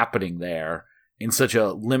what is happening there in such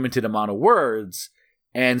a limited amount of words.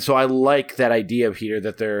 And so I like that idea, Peter,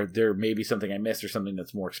 that there may be something I missed or something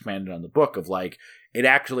that's more expanded on the book of, like, it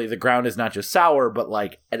actually, the ground is not just sour, but,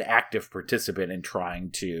 like, an active participant in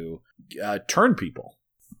trying to turn people.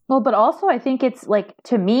 Well, but also I think it's, like,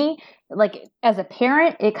 to me, like, as a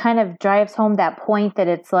parent, it kind of drives home that point that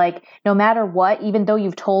it's like, no matter what, even though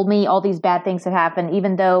you've told me all these bad things have happened,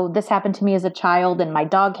 even though this happened to me as a child and my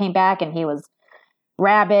dog came back and he was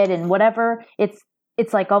rabid and whatever, it's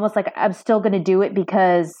like almost like I'm still going to do it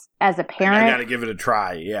because as a parent, I got to give it a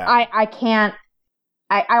try. Yeah. I can't,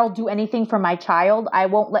 I'll do anything for my child. I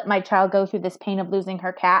won't let my child go through this pain of losing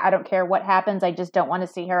her cat. I don't care what happens. I just don't want to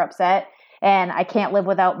see her upset. And I can't live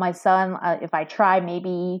without my son. If I try,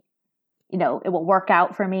 maybe, it will work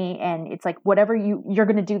out for me. And it's like, whatever you're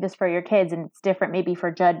going to do this for your kids. And it's different maybe for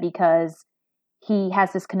Judd because he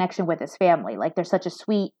has this connection with his family. Like, they're such a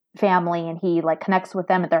sweet family and he, like, connects with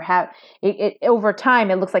them and over time,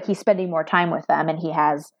 it looks like he's spending more time with them and he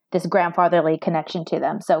has this grandfatherly connection to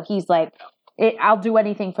them. So he's like, I'll do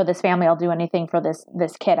anything for this family. I'll do anything for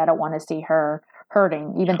this kid. I don't want to see her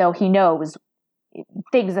hurting, even though he knows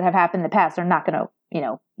things that have happened in the past are not going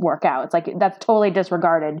to, work out. It's like, that's totally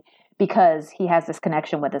disregarded because he has this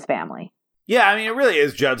connection with his family. Yeah. I mean, it really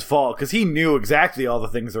is Judd's fault because he knew exactly all the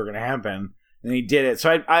things that were going to happen and he did it.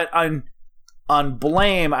 So on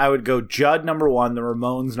blame, I would go Judd number 1, the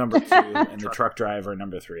Ramones number 2, and the truck driver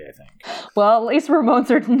number 3, I think. Well, at least Ramones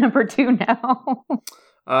are number 2 now.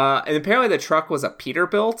 And apparently the truck was a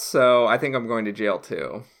Peterbilt, so I think I'm going to jail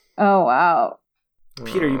too. Oh, wow.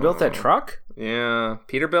 Peter, you built that truck? Yeah,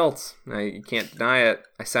 Peterbilt. You can't deny it.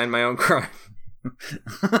 I signed my own crime.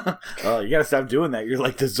 Oh, you gotta stop doing that. You're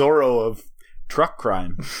like the Zorro of truck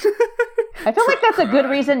crime. I feel like that's a good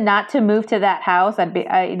reason not to move to that house.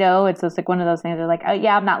 It's just like one of those things. They're like, oh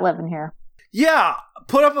yeah, I'm not living here. Yeah,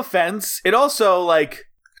 put up a fence. It also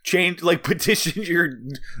petition your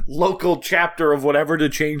local chapter of whatever to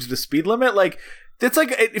change the speed limit. Like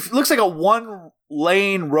it looks like a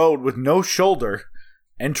 1-lane road with no shoulder,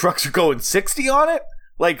 and trucks are going 60 on it.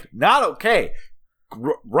 Like, not okay.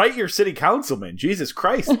 Write your city councilman, Jesus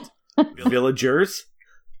Christ, villagers.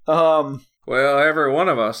 Well, every one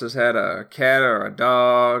of us has had a cat or a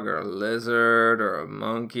dog or a lizard or a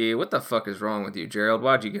monkey. What the fuck is wrong with you, Gerald?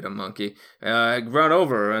 Why'd you get a monkey? Run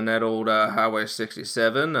over on that old Highway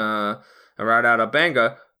 67 right out of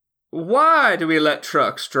Bangor. Why do we let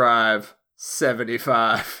trucks drive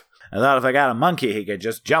 75? I thought if I got a monkey, he could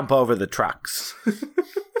just jump over the trucks.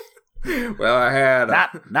 Well, I had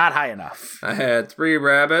not high enough. I had 3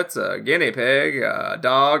 rabbits, a guinea pig, a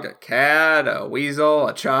dog, a cat, a weasel,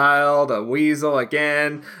 a child, a weasel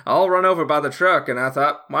again, all run over by the truck, and I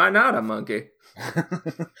thought, why not a monkey?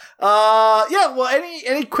 Yeah. Well,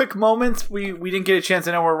 any quick moments we didn't get a chance.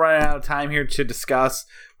 I know we're running out of time here to discuss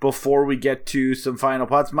before we get to some final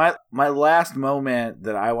plots. My last moment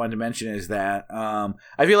that I wanted to mention is that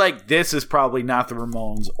I feel like this is probably not the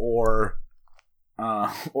Ramones or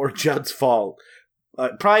Judd's fault.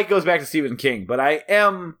 Probably goes back to Stephen King, but I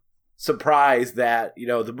am surprised that,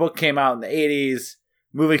 the book came out in the 80s,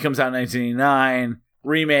 movie comes out in 1989,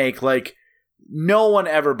 remake, like, no one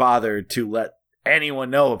ever bothered to let anyone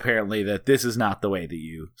know, apparently, that this is not the way that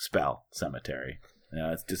you spell cemetery.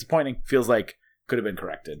 It's disappointing. Feels like could have been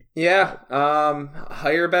corrected. Yeah,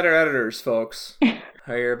 hire better editors, folks.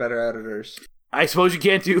 Hire better editors. I suppose you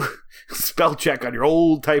can't do spell check on your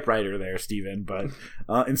old typewriter there, Stephen, but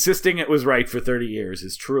insisting it was right for 30 years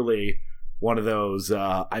is truly one of those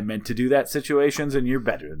I meant to do that situations, and you're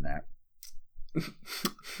better than that.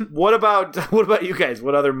 What about you guys?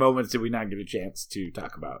 What other moments did we not get a chance to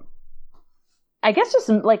talk about? I guess just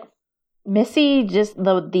like Missy, just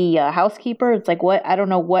the housekeeper. It's like, what, I don't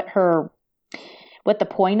know what the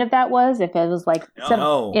point of that was. If it was like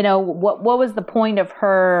what was the point of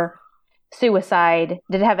her suicide?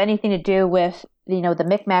 Did it have anything to do with the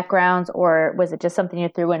Micmac grounds, or was it just something you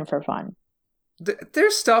threw in for fun?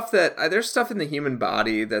 There's stuff in the human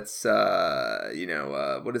body that's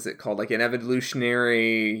what is it called, like an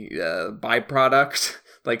evolutionary byproduct.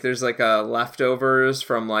 Like there's like leftovers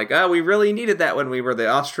from like, we really needed that when we were the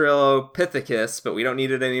Australopithecus, but we don't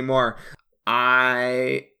need it anymore.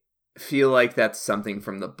 I feel like that's something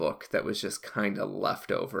from the book that was just kind of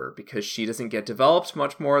left over, because she doesn't get developed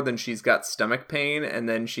much more than she's got stomach pain, and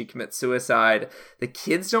then she commits suicide. The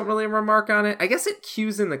kids don't really remark on it. I guess it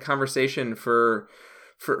cues in the conversation for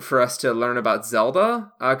us to learn about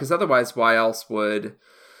Zelda, because otherwise why else would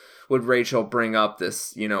Rachel bring up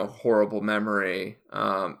this horrible memory?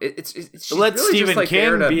 She's let really Stephen just like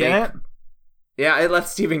King be in it. Yeah, it lets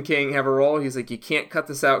Stephen King have a role. He's like, you can't cut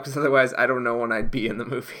this out, because otherwise I don't know when I'd be in the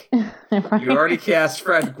movie. Right. You already cast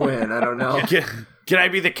Fred Gwynn. I don't know. Can I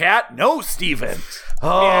be the cat? No, Stephen.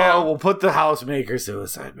 Oh, Meow. We'll put the housemaker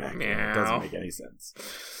suicide back in. It Meow. doesn't make any sense.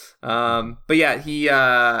 But yeah, he.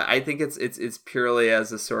 I think it's purely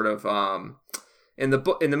as a sort of in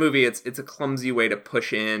the movie, it's a clumsy way to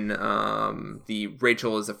push in the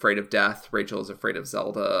Rachel is afraid of death, Rachel is afraid of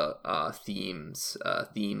Zelda theme,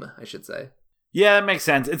 I should say. Yeah, that makes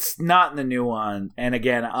sense. It's not in the new one. And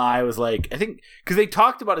again, I was like, I think, because they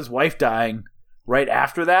talked about his wife dying right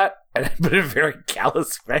after that, but in a very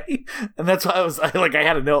callous way. And that's why I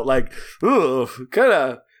had a note like, ooh, kind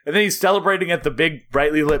of. And then he's celebrating at the big,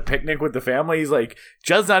 brightly lit picnic with the family. He's like,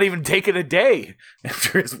 Judd's not even taking a day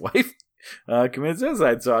after his wife committed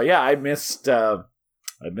suicide. So yeah, I missed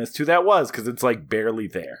who that was, because it's like barely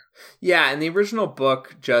there. Yeah, in the original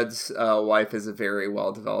book, Judd's wife is a very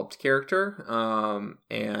well-developed character.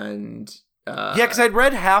 Yeah, because I'd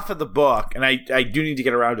read half of the book, and I do need to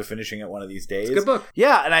get around to finishing it one of these days. It's a good book.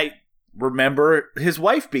 Yeah, and I remember his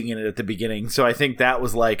wife being in it at the beginning, so I think that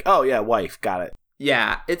was like, oh yeah, wife, got it.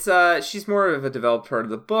 Yeah, it's she's more of a developed part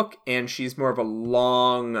of the book, and she's more of a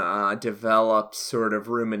long, developed sort of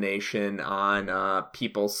rumination on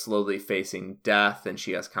people slowly facing death, and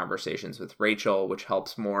she has conversations with Rachel, which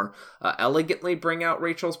helps more elegantly bring out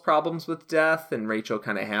Rachel's problems with death, and Rachel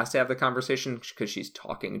kind of has to have the conversation because she's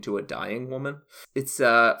talking to a dying woman. It's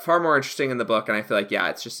far more interesting in the book, and I feel like, yeah,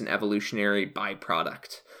 it's just an evolutionary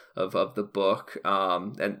byproduct of the book,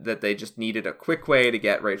 and that they just needed a quick way to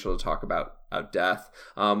get Rachel to talk about death,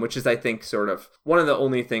 which is, I think, sort of one of the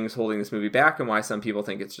only things holding this movie back, and why some people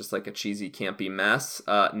think it's just like a cheesy, campy mess.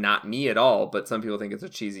 Not me at all, but some people think it's a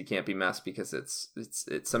cheesy, campy mess because it's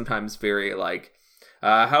sometimes very like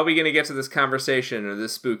How are we going to get to this conversation or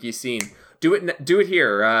this spooky scene? Do it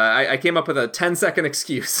here. I came up with a 10-second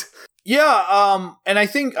excuse. Yeah, and I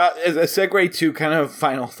think as a segue to kind of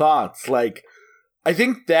final thoughts, like, I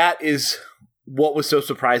think that is what was so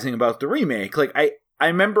surprising about the remake. Like, I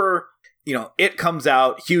remember, it comes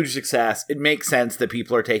out, huge success. It makes sense that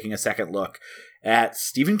people are taking a second look at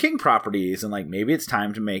Stephen King properties and, like, maybe it's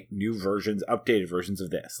time to make new versions, updated versions of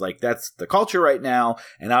this. Like, that's the culture right now.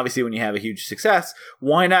 And obviously when you have a huge success,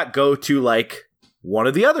 why not go to, like, one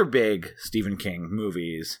of the other big Stephen King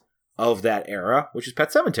movies of that era, which is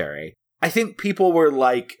Pet Sematary. I think people were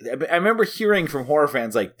like, I remember hearing from horror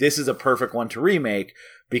fans, like, this is a perfect one to remake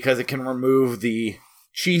because it can remove the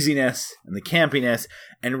cheesiness and the campiness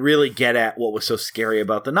and really get at what was so scary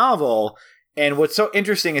about the novel. And what's so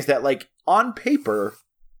interesting is that, like, on paper,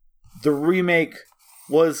 the remake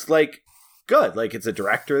was, like, good. Like, it's a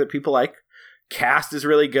director that people like. Cast is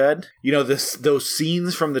really good. Those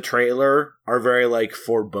scenes from the trailer are very, like,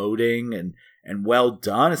 foreboding and well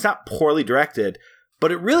done. It's not poorly directed,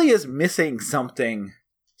 but it really is missing something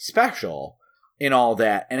special in all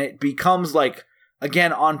that. And it becomes, like,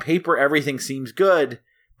 again, on paper, everything seems good,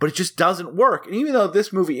 but it just doesn't work. And even though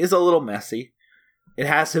this movie is a little messy, it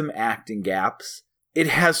has some acting gaps. It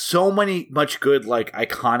has so much good, like,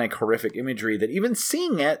 iconic, horrific imagery that even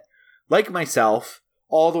seeing it, like myself,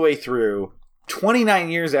 all the way through 29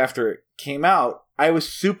 years after it came out, I was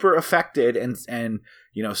super affected and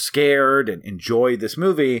scared and enjoyed this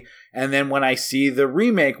movie. And then when I see the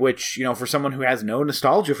remake, which, for someone who has no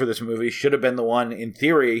nostalgia for this movie, should have been the one in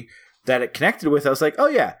theory that it connected with, I was like, oh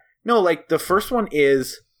yeah, no, like, the first one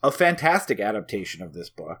is a fantastic adaptation of this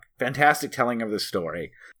book, fantastic telling of the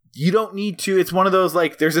story. You don't need to, it's one of those,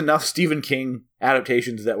 like, there's enough Stephen King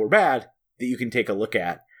adaptations that were bad that you can take a look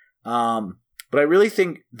at. But I really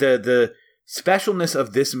think the specialness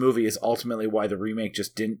of this movie is ultimately why the remake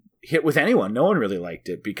just didn't hit with anyone. No one really liked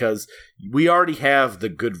it because we already have the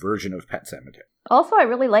good version of Pet Sematary. Also, I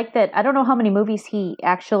really like that. I don't know how many movies he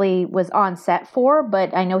actually was on set for,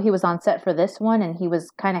 but I know he was on set for this one, and he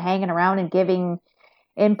was kind of hanging around and giving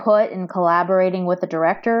input and collaborating with the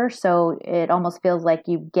director. So it almost feels like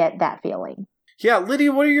you get that feeling. Yeah,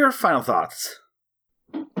 Lydia, what are your final thoughts?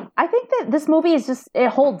 I think that this movie is it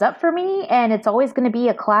holds up for me, and it's always going to be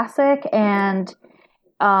a classic, and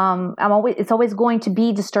it's always going to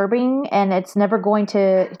be disturbing, and it's never going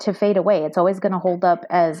to fade away. It's always going to hold up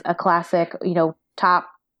as a classic, top,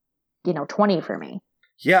 20 for me.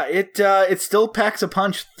 Yeah, it still packs a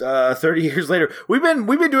punch 30 years later. We've been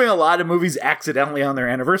doing a lot of movies accidentally on their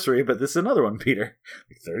anniversary, but this is another one, Peter.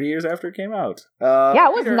 30 years after it came out. Yeah, I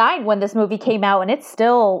was 9 when this movie came out, and it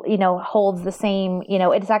still, holds the same,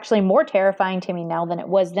 it's actually more terrifying to me now than it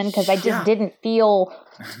was then, because I just didn't feel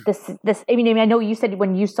this, I mean, I know you said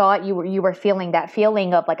when you saw it, you were feeling that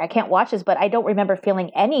feeling of, like, I can't watch this, but I don't remember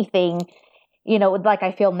feeling anything, like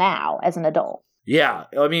I feel now as an adult. Yeah,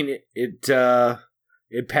 I mean,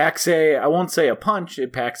 it packs I won't say a punch,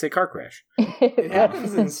 it packs a car crash. It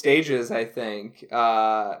happens in stages, I think.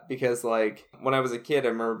 Because, like, when I was a kid, I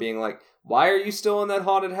remember being like, why are you still in that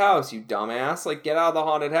haunted house, you dumbass? Like, get out of the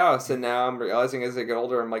haunted house. And now I'm realizing as I get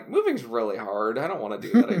older, I'm like, moving's really hard. I don't want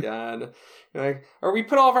to do that again. Like, or we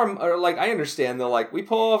put all of our, or, like, I understand, they're like, we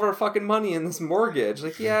put all of our fucking money in this mortgage.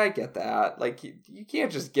 Like, yeah, I get that. Like, you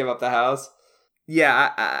can't just give up the house.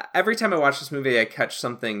 Yeah, every time I watch this movie, I catch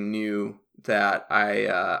something new that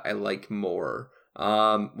I like more.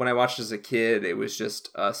 When I watched as a kid, it was just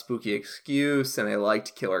a spooky excuse, and I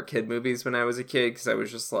liked killer kid movies when I was a kid because I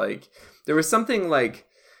was just like, there was something like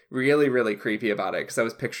really, really creepy about it because I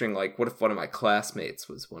was picturing, like, what if one of my classmates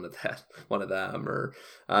was one of them, or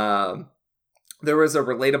there was a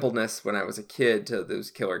relatableness when I was a kid to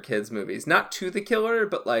those killer kids movies, not to the killer,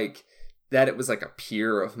 but like that it was like a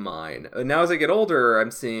peer of mine. And now as I get older,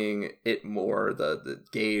 I'm seeing it more, the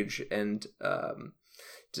Gage, and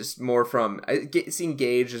just more from, seeing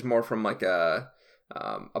Gage is more from like a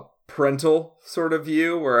parental sort of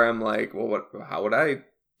view, where I'm like, well, how would I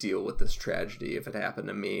deal with this tragedy if it happened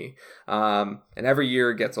to me? And every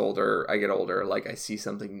year it gets older, I get older, like I see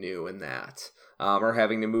something new in that. Or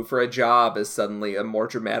having to move for a job is suddenly a more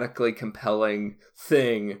dramatically compelling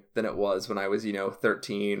thing than it was when I was,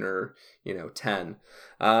 13 or, 10.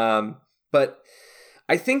 But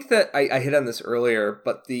I think that I hit on this earlier,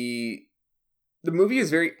 but the movie is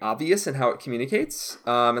very obvious in how it communicates.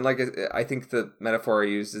 And like, I think the metaphor I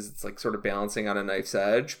used is it's like sort of balancing on a knife's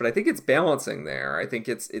edge, but I think it's balancing there. I think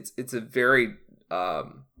it's a very,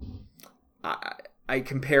 I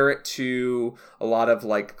compare it to a lot of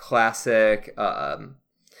like classic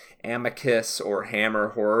Amicus or Hammer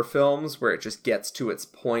horror films where it just gets to its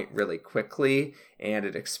point really quickly and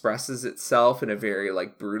it expresses itself in a very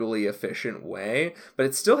like brutally efficient way, but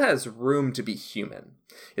it still has room to be human.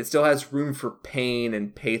 It still has room for pain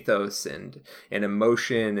and pathos and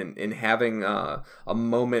emotion and having a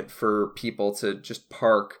moment for people to just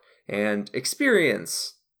park and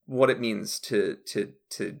experience what it means to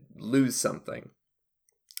lose something.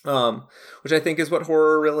 Which I think is what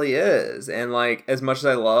horror really is. And like, as much as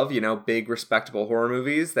I love, big respectable horror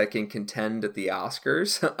movies that can contend at the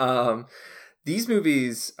Oscars, these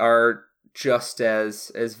movies are just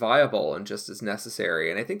as viable and just as necessary.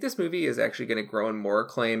 And I think this movie is actually going to grow in more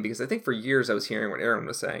acclaim because I think for years I was hearing what Aaron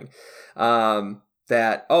was saying,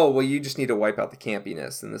 that, oh, well, you just need to wipe out the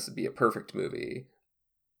campiness and this would be a perfect movie.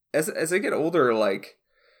 As I get older, like,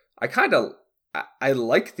 I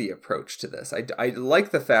like the approach to this. I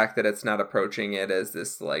like the fact that it's not approaching it as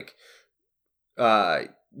this like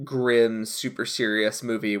grim, super serious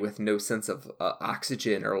movie with no sense of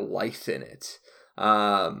oxygen or life in it.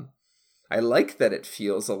 I like that it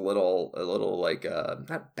feels a little like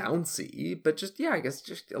not bouncy, but just I guess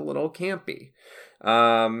just a little campy.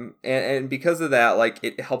 And because of that, like,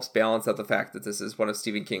 it helps balance out the fact that this is one of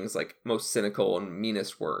Stephen King's like most cynical and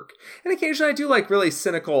meanest work. And occasionally I do like really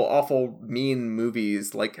cynical, awful, mean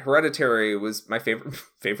movies. Like Hereditary was my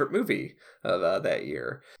favorite movie of that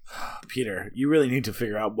year. Peter, you really need to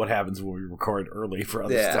figure out what happens when we record early for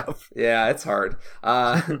other stuff. Yeah, it's hard.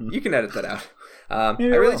 You can edit that out.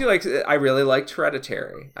 I really liked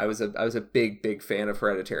Hereditary. I was a big fan of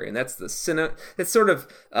Hereditary, and that's it's sort of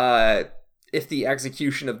if the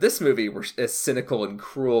execution of this movie were as cynical and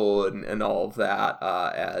cruel and all of that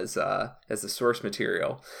as the source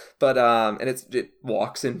material, but and it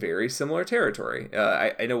walks in very similar territory.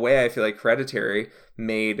 In a way, I feel like Hereditary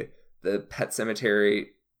made the Pet Sematary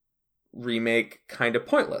remake kind of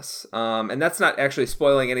pointless, and that's not actually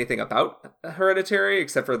spoiling anything about Hereditary,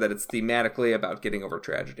 except for that it's thematically about getting over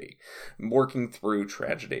tragedy, working through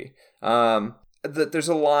tragedy. There's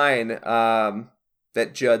a line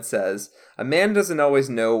that Judd says, "A man doesn't always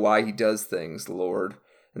know why he does things, Lord."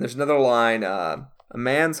 And there's another line, "A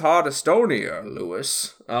man's heart is stonier,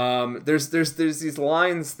 Lewis." There's these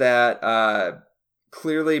lines that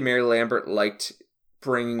clearly Mary Lambert liked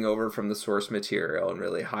bringing over from the source material and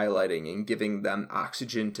really highlighting and giving them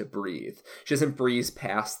oxygen to breathe. She doesn't breeze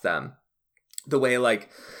past them the way, like,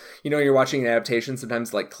 you're watching an adaptation,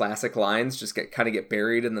 sometimes like classic lines just get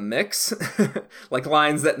buried in the mix. Like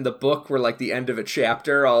lines that in the book were like the end of a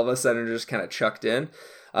chapter, all of a sudden are just kind of chucked in.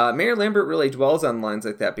 Mary Lambert really dwells on lines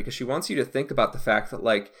like that because she wants you to think about the fact that,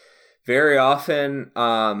 like, very often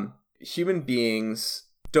human beings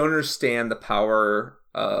don't understand the power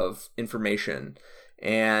of information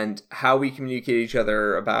and how we communicate each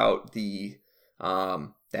other about the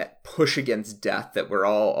that push against death that we're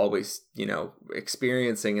all always,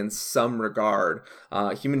 experiencing in some regard.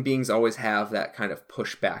 Human beings always have that kind of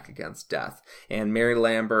pushback against death. And Mary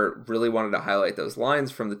Lambert really wanted to highlight those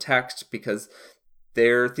lines from the text because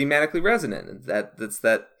they're thematically resonant.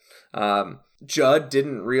 Judd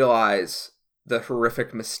didn't realize the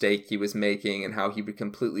horrific mistake he was making and how he would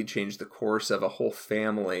completely change the course of a whole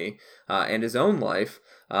family and his own life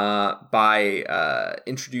by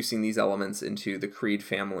introducing these elements into the Creed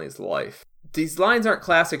family's life. These lines aren't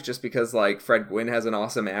classic just because, like, Fred Gwynne has an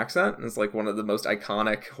awesome accent and is like one of the most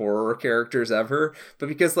iconic horror characters ever, but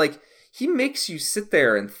because, like, he makes you sit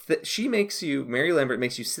there and Mary Lambert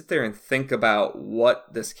makes you sit there and think about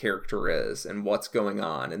what this character is and what's going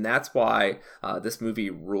on. And that's why this movie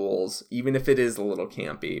rules, even if it is a little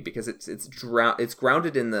campy, because it's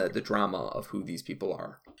grounded in the drama of who these people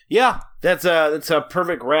are. Yeah, that's a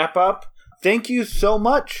perfect wrap up. Thank you so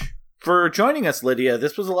much for joining us, Lydia.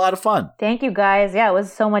 This was a lot of fun. Thank you, guys. Yeah, it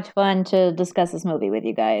was so much fun to discuss this movie with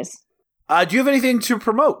you guys. Do you have anything to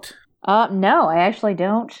promote? No, I actually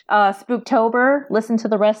don't. Spooktober, listen to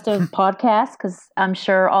the rest of podcasts because I'm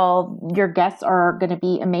sure all your guests are going to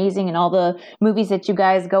be amazing, and all the movies that you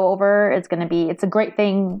guys go over, it's a great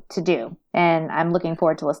thing to do. And I'm looking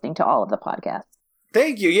forward to listening to all of the podcasts.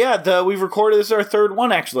 Thank you. Yeah, we've recorded, this is our third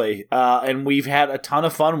one actually. And we've had a ton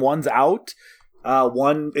of fun. One's out.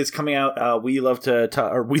 One is coming out. We love to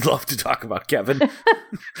talk about, Kevin. We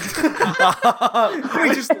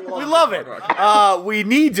love it. We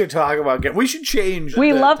need to talk about Kevin. We should change.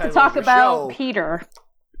 We love to talk about Peter.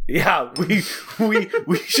 Yeah, we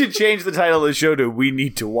should change the title of the show to "We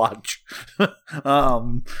Need to Watch."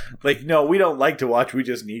 No, we don't like to watch. We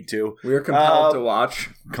just need to. We're compelled to watch.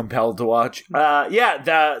 Compelled to watch.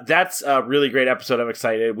 That's a really great episode. I'm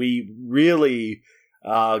excited. We really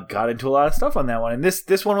got into a lot of stuff on that one. And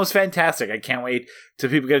this one was fantastic. I can't wait till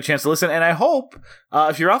people get a chance to listen. And I hope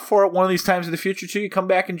if you're up for it one of these times in the future too, you come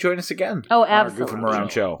back and join us again. Oh, on our absolutely. Goof 'em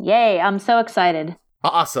Around show. Yay, I'm so excited.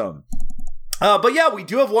 Awesome. But yeah, we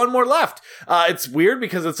do have one more left. It's weird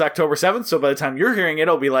because it's October 7th, so by the time you're hearing it,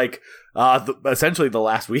 it'll be like essentially the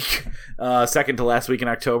last week, second to last week in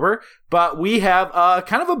October. But we have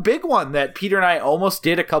kind of a big one that Peter and I almost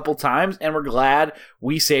did a couple times, and we're glad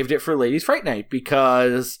we saved it for Ladies Fright Night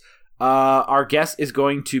because our guest is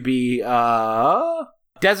going to be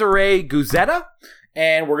Desiree Guzetta,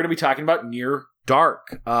 and we're going to be talking about Near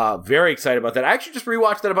Dark. Very excited about that. I actually just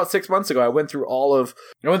rewatched that about 6 months ago. I went through all of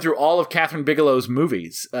Catherine Bigelow's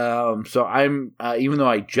movies. So I'm even though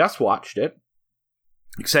I just watched it,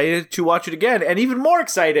 excited to watch it again, and even more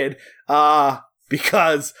excited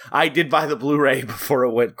because I did buy the Blu-ray before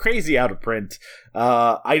it went crazy out of print.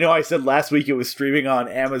 I know I said last week it was streaming on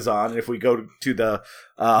Amazon, and if we go to the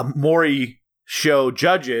Maury Show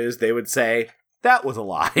judges, they would say that was a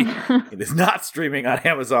lie. It is not streaming on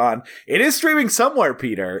Amazon. It is streaming somewhere,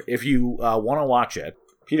 Peter, if you want to watch it.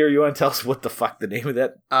 Peter, you want to tell us what the fuck the name of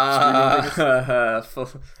that streaming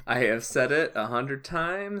is? I have said it 100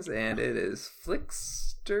 times, and it is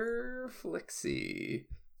Flixster Flixie.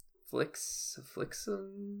 Flix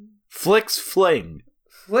Fling. Flix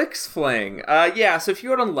Fling. Yeah, so if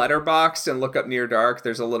you go on Letterboxd and look up Near Dark,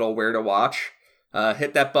 there's a little where to watch.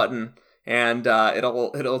 Hit that button. And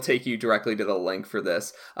it'll take you directly to the link for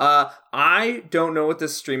this. I don't know what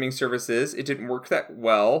this streaming service is. It didn't work that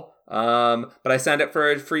well. But I signed up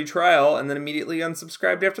for a free trial and then immediately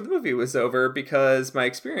unsubscribed after the movie was over because my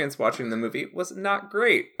experience watching the movie was not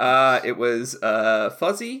great. It was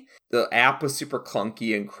fuzzy. The app was super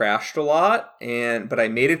clunky and crashed a lot. But I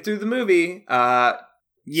made it through the movie.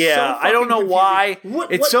 Yeah, I don't know why.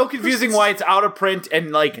 It's so confusing why it's out of print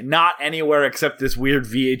and like not anywhere except this weird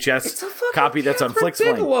VHS copy that's on Flixflame. It's a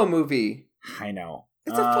fucking Bigelow movie. I know.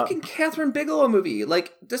 It's a fucking Catherine Bigelow movie.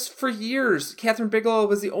 Like, this for years, Catherine Bigelow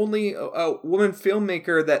was the only woman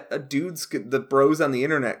filmmaker that the bros on the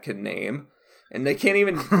internet could name. And they can't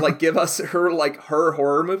even, like, give us her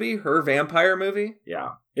horror movie, her vampire movie.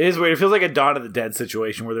 Yeah. It is weird. It feels like a Dawn of the Dead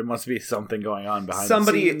situation where there must be something going on behind the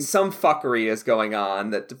scenes. Some fuckery is going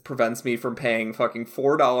on that prevents me from paying fucking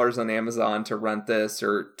 $4 on Amazon to rent this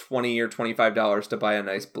or $20 or $25 to buy a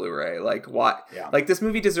nice Blu-ray. Like, what? Yeah. Like, this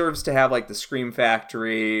movie deserves to have, like, the Scream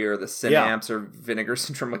Factory or the Synapse or Vinegar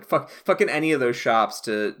Syndrome. Like, fucking any of those shops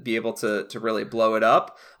to be able to really blow it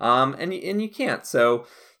up. And you can't. So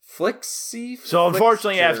Flixie. So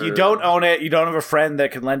unfortunately, yeah, if you don't own it, you don't have a friend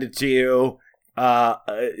that can lend it to you.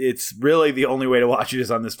 It's really the only way to watch it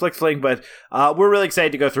is on this Flixfling, but we're really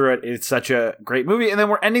excited to go through it. It's such a great movie. And then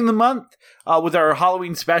we're ending the month with our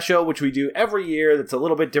Halloween special, which we do every year. That's a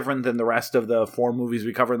little bit different than the rest of the 4 movies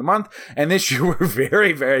we cover in the month. And this year we're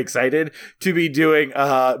very, very excited to be doing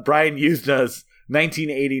Brian Yuzna's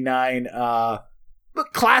 1989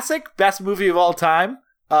 classic, best movie of all time,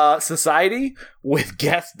 Society, with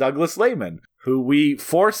guest Douglas Lehman, who we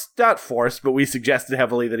but we suggested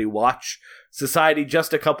heavily that he watch Society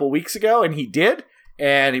just a couple weeks ago, and he did,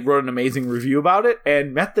 and he wrote an amazing review about it,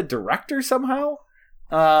 and met the director somehow.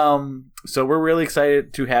 So we're really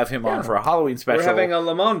excited to have him on for a Halloween special. We're having a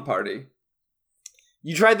Le Mans party.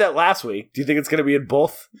 You tried that last week. Do you think it's going to be in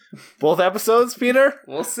both episodes, Peter?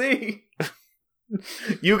 We'll see.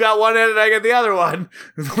 You got one end and I got the other one.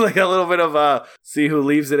 Like a little bit of see who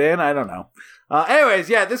leaves it in. I don't know. Anyways,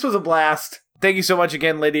 yeah, this was a blast. Thank you so much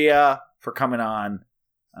again, Lydia, for coming on.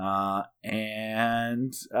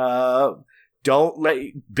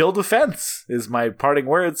 Build a fence is my parting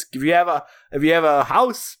words. If you have a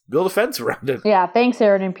house, build a fence around it. Yeah, thanks,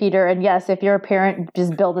 Aaron and Peter. And yes, if you're a parent,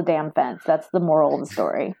 just build a damn fence. That's the moral of the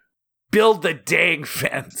story. Build the dang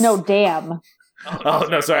fence. No, damn. Oh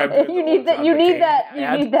no, sorry. You need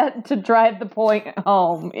that to drive the point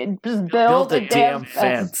home. Just build a damn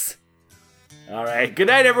fence. All right. Good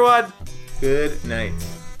night, everyone. Good night.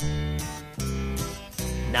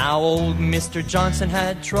 Now old Mr. Johnson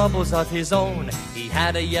had troubles of his own. He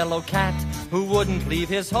had a yellow cat who wouldn't leave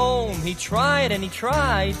his home. He tried and he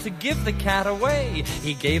tried to give the cat away.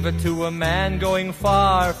 He gave it to a man going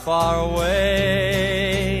far, far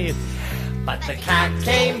away. But the cat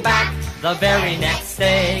came back the very next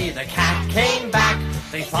day. The cat came back.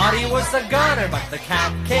 They thought he was a gunner, but the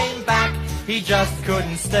cat came back. He just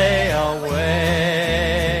couldn't stay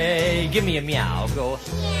away. Give me a meow, go.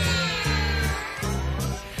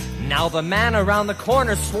 Now the man around the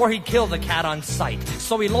corner swore he'd kill the cat on sight.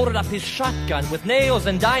 So he loaded up his shotgun with nails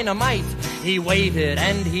and dynamite. He waited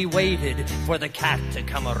and he waited for the cat to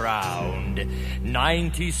come around.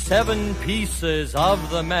 97 pieces of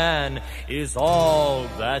the man is all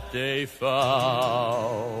that they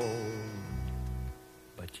found.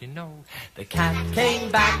 But you know, the cat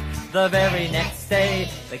came back the very next day.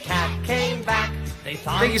 The cat came back. They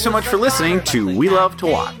thought Thank you so much for listening to We Love to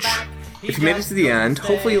Watch. If you made it to the end,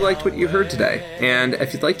 hopefully you liked what you heard today. And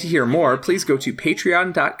if you'd like to hear more, please go to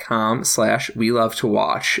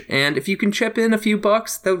patreon.com/WeLoveToWatch. And if you can chip in a few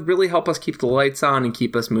bucks, that would really help us keep the lights on and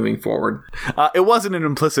keep us moving forward. It wasn't an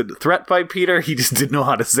implicit threat by Peter. He just didn't know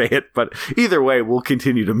how to say it. But either way, we'll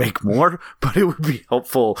continue to make more. But it would be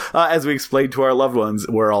helpful as we explain to our loved ones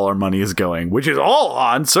where all our money is going, which is all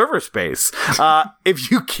on server space.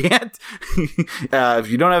 If you can't, if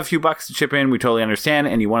you don't have a few bucks to chip in, we totally understand.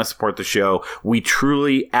 And you want to support the show, we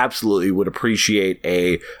truly, absolutely would appreciate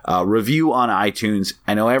a review on iTunes.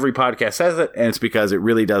 I know every podcast says it, and it's because it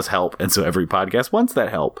really does help, and so every podcast wants that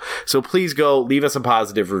help. So please go leave us a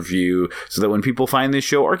positive review so that when people find this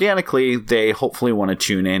show organically, they hopefully want to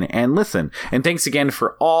tune in and listen. And thanks again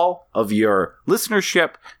for all of your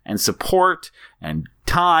listenership and support and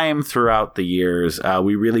time throughout the years.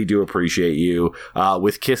 We really do appreciate you.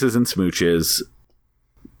 With kisses and smooches,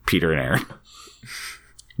 Peter and Aaron.